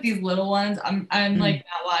 especially with these little ones. I'm like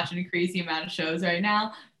not watching a crazy amount of shows right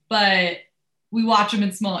now, but we watch them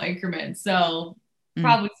in small increments. So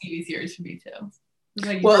probably TV series for me too.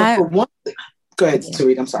 Like, go ahead,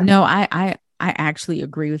 Tarita. I'm sorry. No, I actually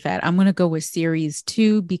agree with that. I'm gonna go with series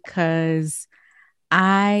too because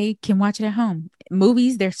I can watch it at home.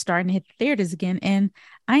 Movies, they're starting to hit the theaters again, and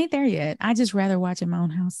I ain't there yet. I just rather watch in my own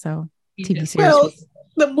house. So TV series. Well,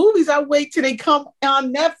 the movies I wait till they come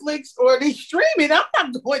on Netflix or they stream it.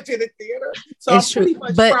 I'm not going to the theater, so I'm pretty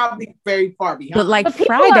much probably very far behind. But people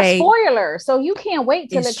Friday, are spoilers, so you can't wait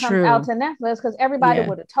till it comes out to Netflix because everybody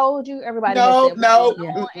would have told you. Everybody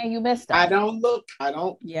and you missed it. I don't.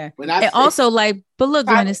 Yeah. But look,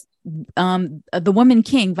 when it's The Woman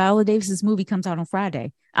King, Viola Davis's movie comes out on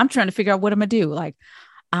Friday. I'm trying to figure out what I'm gonna do. Like,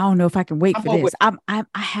 I don't know if I can wait for this. I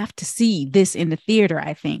have to see this in the theater,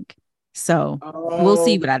 I think. So we'll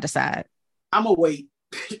see what I decide. I'm gonna wait.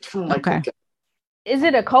 Okay. Is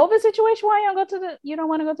it a COVID situation? Why you don't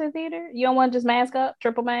want to go to the theater? You don't want to just mask up,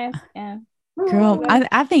 triple mask? Yeah. Girl,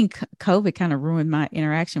 I think COVID kind of ruined my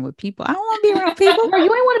interaction with people. I don't want to be around people. No, you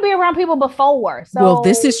ain't want to be around people before. So well,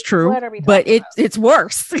 this is true, but it's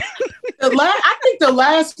worse. I think the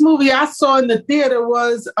last movie I saw in the theater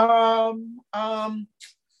was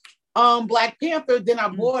Black Panther. Then I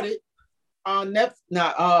bought it on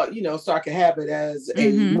Netflix, so I can have it as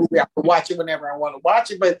a movie. I can watch it whenever I want to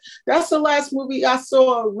watch it. But that's the last movie I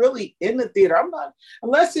saw really in the theater. I'm not,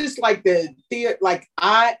 unless it's like the theater, like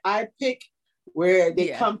I pick where they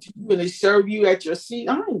come to you and they serve you at your seat.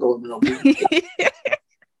 I ain't going to no movie.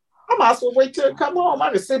 I might as well wait till it come home. I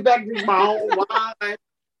can sit back, drink my own wine,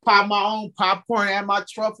 pop my own popcorn, add my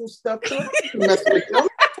truffle stuff to it.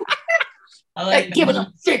 I like give it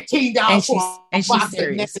up $15 and she's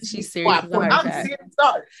serious. She's serious. I'm serious.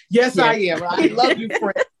 Yes, I am. I love you,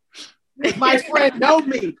 friend. My friend know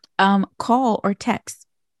me. Call or text?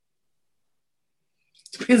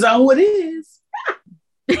 Depends on who it is.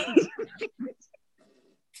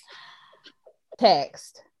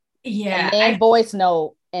 Text. Yeah. And then voice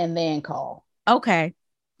note and then call. Okay.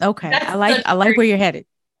 I like where you're headed.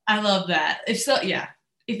 I love that.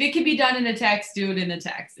 If it can be done in a text, do it in a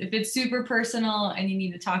text. If it's super personal and you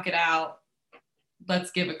need to talk it out, let's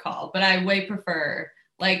give a call. But I way prefer,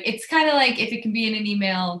 like, it's kind of like if it can be in an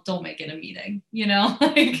email, don't make it a meeting,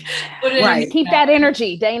 like put it Keep that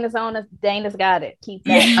energy. Dana's on us. Dana's got it. Keep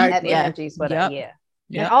that energy. But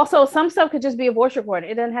And also, some stuff could just be a voice recording.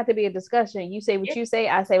 It doesn't have to be a discussion. You say what you say,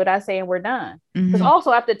 I say what I say, and we're done. Because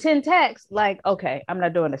also after 10 texts, like, okay, I'm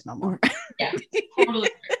not doing this no more. Yeah, totally.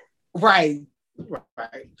 Right.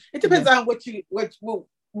 It depends on what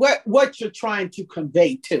you're trying to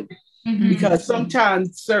convey too, because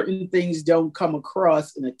sometimes certain things don't come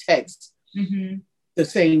across in a text the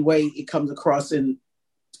same way it comes across in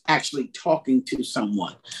actually talking to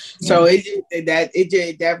someone. So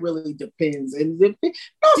that really depends. And you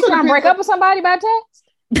trying to break up with somebody by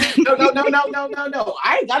text? No.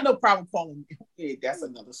 I ain't got no problem calling. That's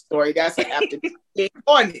another story. That's an after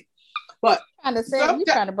on it. But trying to say you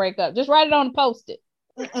trying to break up. Just write it on and post it.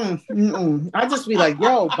 I just be like,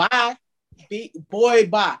 yo, bye, boy,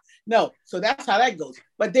 bye. No, so that's how that goes.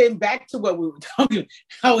 But then back to what we were talking,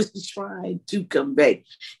 I was trying to convey.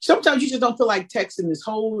 Sometimes you just don't feel like texting this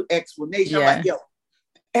whole explanation. I'm like, yo,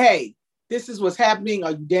 hey, this is what's happening.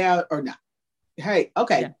 Are you down or not? Hey,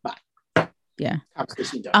 okay, bye. Yeah.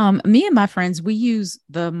 Me and my friends, we use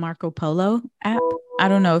the Marco Polo app. I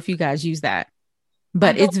don't know if you guys use that,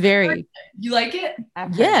 but it's very. You like it?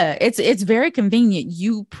 Yeah, it's very convenient.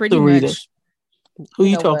 You pretty much. Who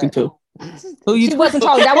you talking to? She wasn't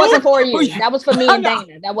talking. That wasn't for you. That was for me and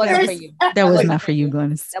Dana. That wasn't for you. That was not for you,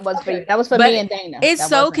 Glennis. That was for you. That was for me and Dana. It's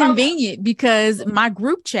so convenient because my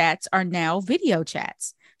group chats are now video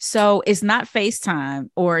chats. So it's not FaceTime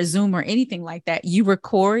or Zoom or anything like that. You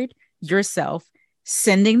record yourself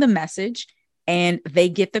sending the message and they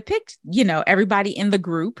get the pic. Everybody in the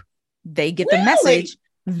group, they get the message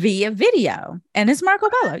via video. And it's Marco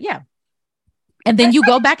Polo. Yeah. And then you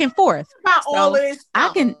go back and forth. About all this stuff. I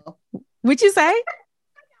can. What'd you say?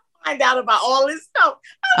 Find out about all this stuff.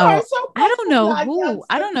 I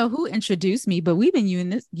don't know who introduced me, but we've been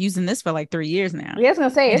using this for like 3 years now. Yeah, I was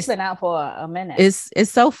gonna say it's been out for a minute.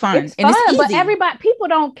 It's so fun. It's fun, but people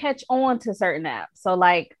don't catch on to certain apps. So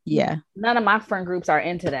none of my friend groups are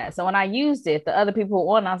into that. So when I used it, the other people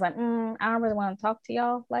were on, I was like, I don't really want to talk to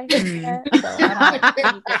y'all like that. So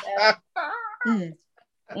I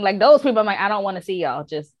don't like those people. I'm like, I don't want to see y'all.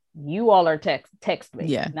 Just you all are text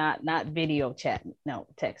me, not video chat. No,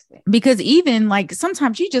 text me. Because even like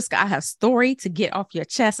sometimes you just gotta have a story to get off your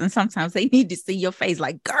chest, and sometimes they need to see your face.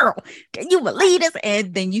 Like, girl, can you believe this?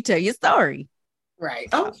 And then you tell your story.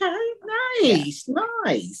 Right. Okay.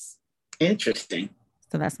 Nice. Interesting.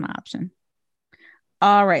 So that's my option.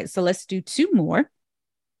 All right. So let's do 2 more.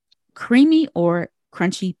 Creamy or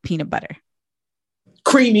crunchy peanut butter?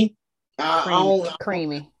 Creamy.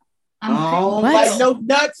 Creamy. I don't like no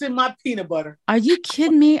nuts in my peanut butter. Are you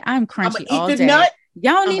kidding me? I'm crunchy all day. Nut.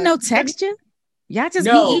 Y'all don't need no texture. Y'all just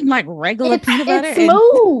be eating like regular peanut butter. It's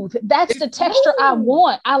smooth. That's the texture I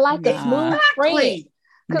want. I like a smooth bread.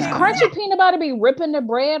 Because crunchy peanut butter be ripping the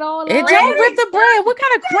bread all over. It don't rip the bread. What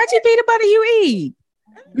kind of crunchy peanut butter you eat?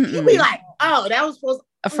 You be like, that was supposed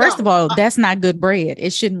to. First of all, that's not good bread.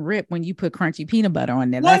 It shouldn't rip when you put crunchy peanut butter on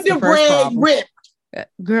there. That's Wonder the first bread problem. Ripped.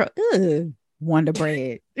 Girl, Wonder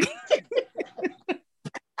bread.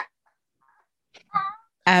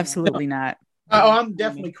 Absolutely not. I'm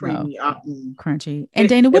definitely creamy. No. Crunchy. And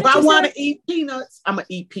Dana, if I want to eat peanuts, I'm gonna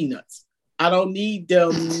eat peanuts. I don't need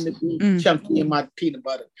them to be chunky in my peanut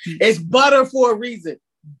butter. It's butter for a reason.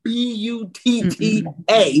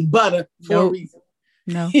 Butta, butter for a reason.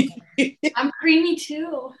 No. I'm creamy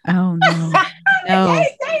too. Oh no. No.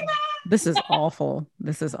 This is awful.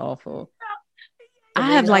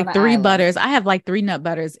 I have like 3 butters. I have like 3 nut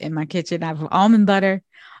butters in my kitchen. I have almond butter.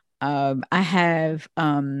 I have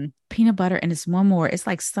peanut butter, and it's one more. It's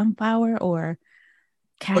like sunflower or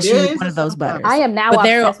cashew, one of those butters. I am now but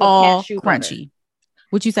they're all crunchy. Butter.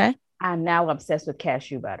 What'd you say? I'm now obsessed with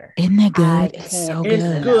cashew butter. Isn't that good? It's so good.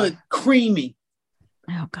 It's good. Creamy.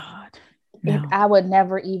 Oh God. No. I would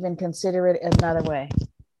never even consider it another way.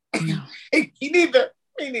 No. Me neither.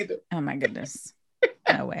 Oh my goodness.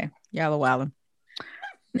 No way. Y'all are wilding.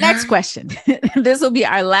 Next question. This will be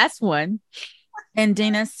our last one. And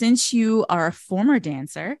Dana, since you are a former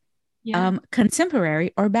dancer,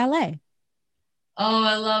 contemporary or ballet? Oh,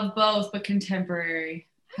 I love both, but contemporary.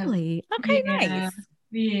 Really? Okay, nice.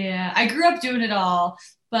 Yeah, I grew up doing it all,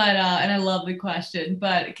 but and I love the question,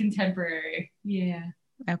 but contemporary. Yeah.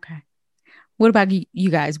 Okay. What about you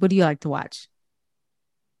guys? What do you like to watch?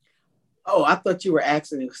 Oh, I thought you were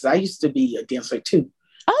asking because I used to be a dancer too.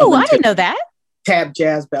 Oh, I didn't know that. Tap,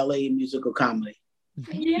 jazz, ballet, and musical comedy.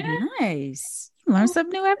 Yeah. Nice. You learn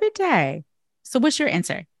something new every day. So what's your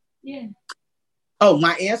answer? Yeah. Oh,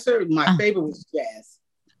 my answer, my favorite was jazz.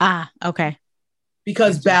 Ah, okay.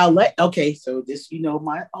 Because ballet, okay, so this,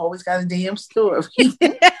 my always got a damn story.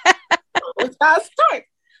 Let's start.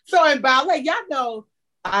 So in ballet, y'all know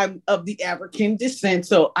I'm of the African descent,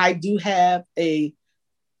 so I do have a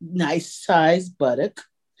nice size buttock,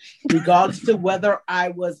 regardless to whether I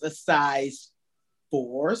was a size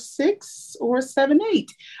 4, 6, or 7,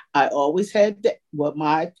 8. I always had what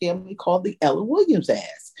my family called the Ella Williams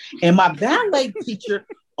ass. And my ballet teacher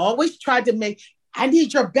always tried to make, I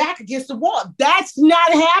need your back against the wall. That's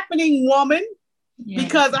not happening, woman,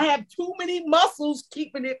 because I have too many muscles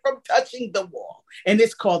keeping it from touching the wall. And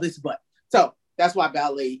it's called this butt. So that's why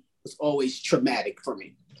ballet was always traumatic for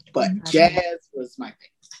me. But jazz was my thing.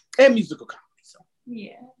 And musical comedy. So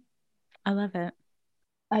yeah. I love it.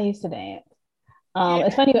 I used to dance.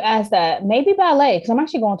 It's funny you asked that. Maybe ballet, because I'm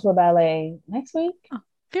actually going to a ballet next week. Oh,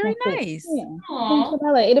 very nice. Yeah, going to a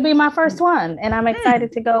ballet. It'll be my first one, and I'm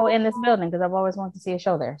excited to go in this building because I've always wanted to see a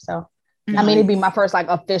show there. So, I mean, it'd be my first like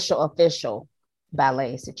official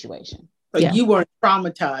ballet situation. But you weren't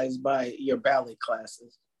traumatized by your ballet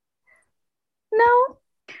classes?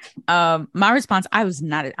 No. My response: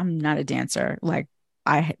 I'm not a dancer. Like,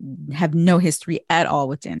 I have no history at all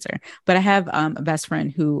with dancer, but I have a best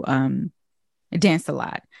friend who danced a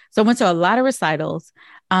lot. So I went to a lot of recitals.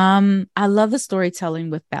 I love the storytelling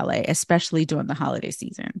with ballet, especially during the holiday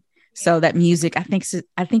season. So that music, I think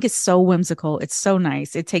it's so whimsical. It's so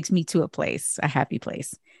nice. It takes me to a happy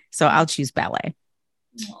place. So I'll choose ballet.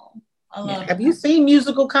 Oh, I love it. Have you seen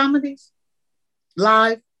musical comedies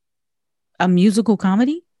live? A musical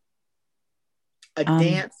comedy? A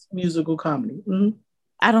dance musical comedy. Mm-hmm.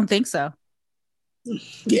 I don't think so.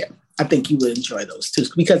 Yeah, I think you would enjoy those too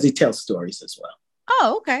because they tell stories as well.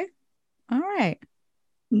 Oh, okay. All right.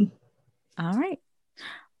 All right.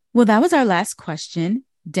 Well, that was our last question.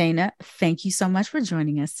 Dana, thank you so much for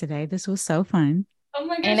joining us today. This was so fun. Oh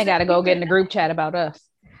my gosh. And I got to go get in the group chat about us.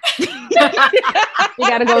 You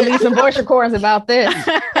got to go leave some voice recordings about this.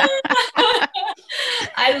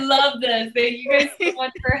 I love this. Thank you guys so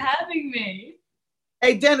much for having me.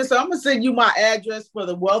 Hey, Dennis, so I'm going to send you my address for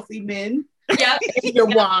the wealthy men. Yep. And your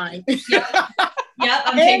wine. Yep.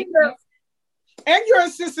 I'm taking and your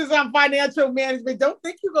assistance on financial management. Don't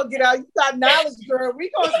think you're going to get out. You got knowledge, girl. We're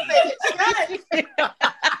going to say it.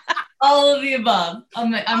 All of the above.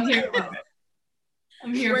 I'm here for it.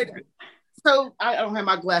 I'm here for it. So I don't have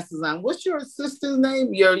my glasses on. What's your assistant's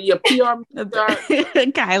name? Your PR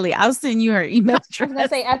Kylie. I'll send you her email address. I was gonna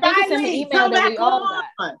say, I think it's in the email that we all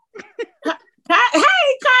got. Hey,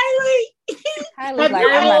 Kylie. Kylie's like, I I'm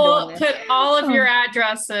not will doing put all of your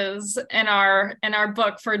addresses in our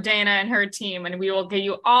book for Dana and her team, and we will give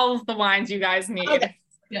you all of the wines you guys need. Okay.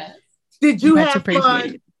 Yes. Did you have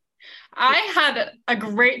fun? I had a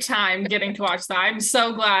great time getting to watch that. I'm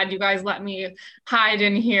so glad you guys let me hide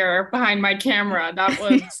in here behind my camera. That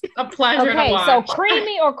was a pleasure to watch. So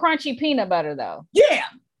creamy or crunchy peanut butter though? Yeah.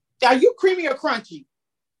 Are you creamy or crunchy?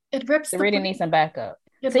 It rips. They really need some backup.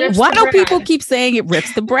 Why do people keep saying it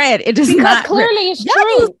rips the bread? It does not. Clearly it's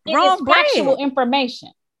true. It's factual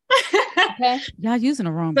information. Okay. Y'all using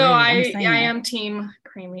the wrong so bread. I am team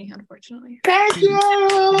creamy, unfortunately. Thank you.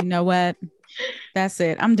 You know what? That's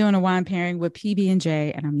it. I'm doing a wine pairing with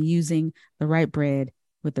PB&J, and I'm using the right bread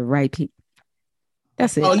with the right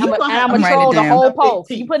That's it. I'm gonna troll the whole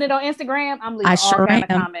post. You put it on Instagram. I'm leaving all kind of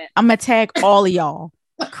comments. I'm gonna tag all of y'all.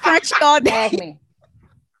 Crunch all day. Tag me.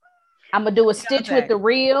 I'm gonna do a stitch with the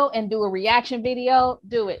reel and do a reaction video.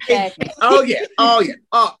 Do it. Tag me. Oh yeah. All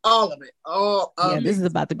of it. This is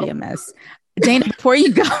about to be a mess. Dana, before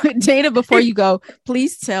you go,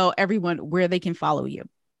 please tell everyone where they can follow you.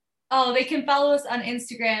 Oh, they can follow us on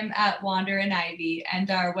Instagram at Wander and Ivy, and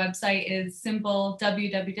our website is simple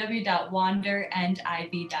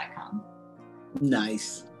www.wanderandivy.com.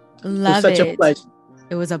 Nice. Love it. Such a pleasure.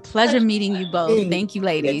 It was a pleasure meeting you both. Thank you,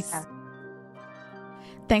 ladies. Yes.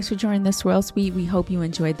 Thanks for joining the Swirl Suite. We hope you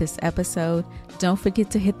enjoyed this episode. Don't forget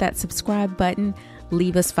to hit that subscribe button,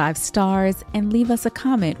 leave us 5 stars, and leave us a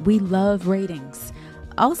comment. We love ratings.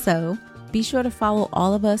 Also, be sure to follow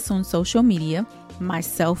all of us on social media.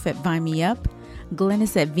 Myself at Vine Me Up,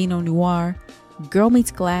 Glennis at Vino Noir, Girl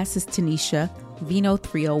Meets Glass is Tanisha, Vino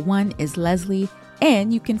 301 is Leslie,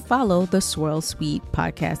 and you can follow the Swirl Suite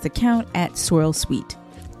podcast account at Swirl Suite.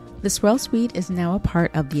 The Swirl Suite is now a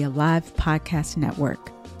part of the Alive Podcast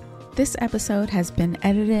Network. This episode has been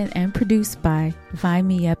edited and produced by Vine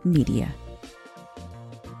Me Up Media.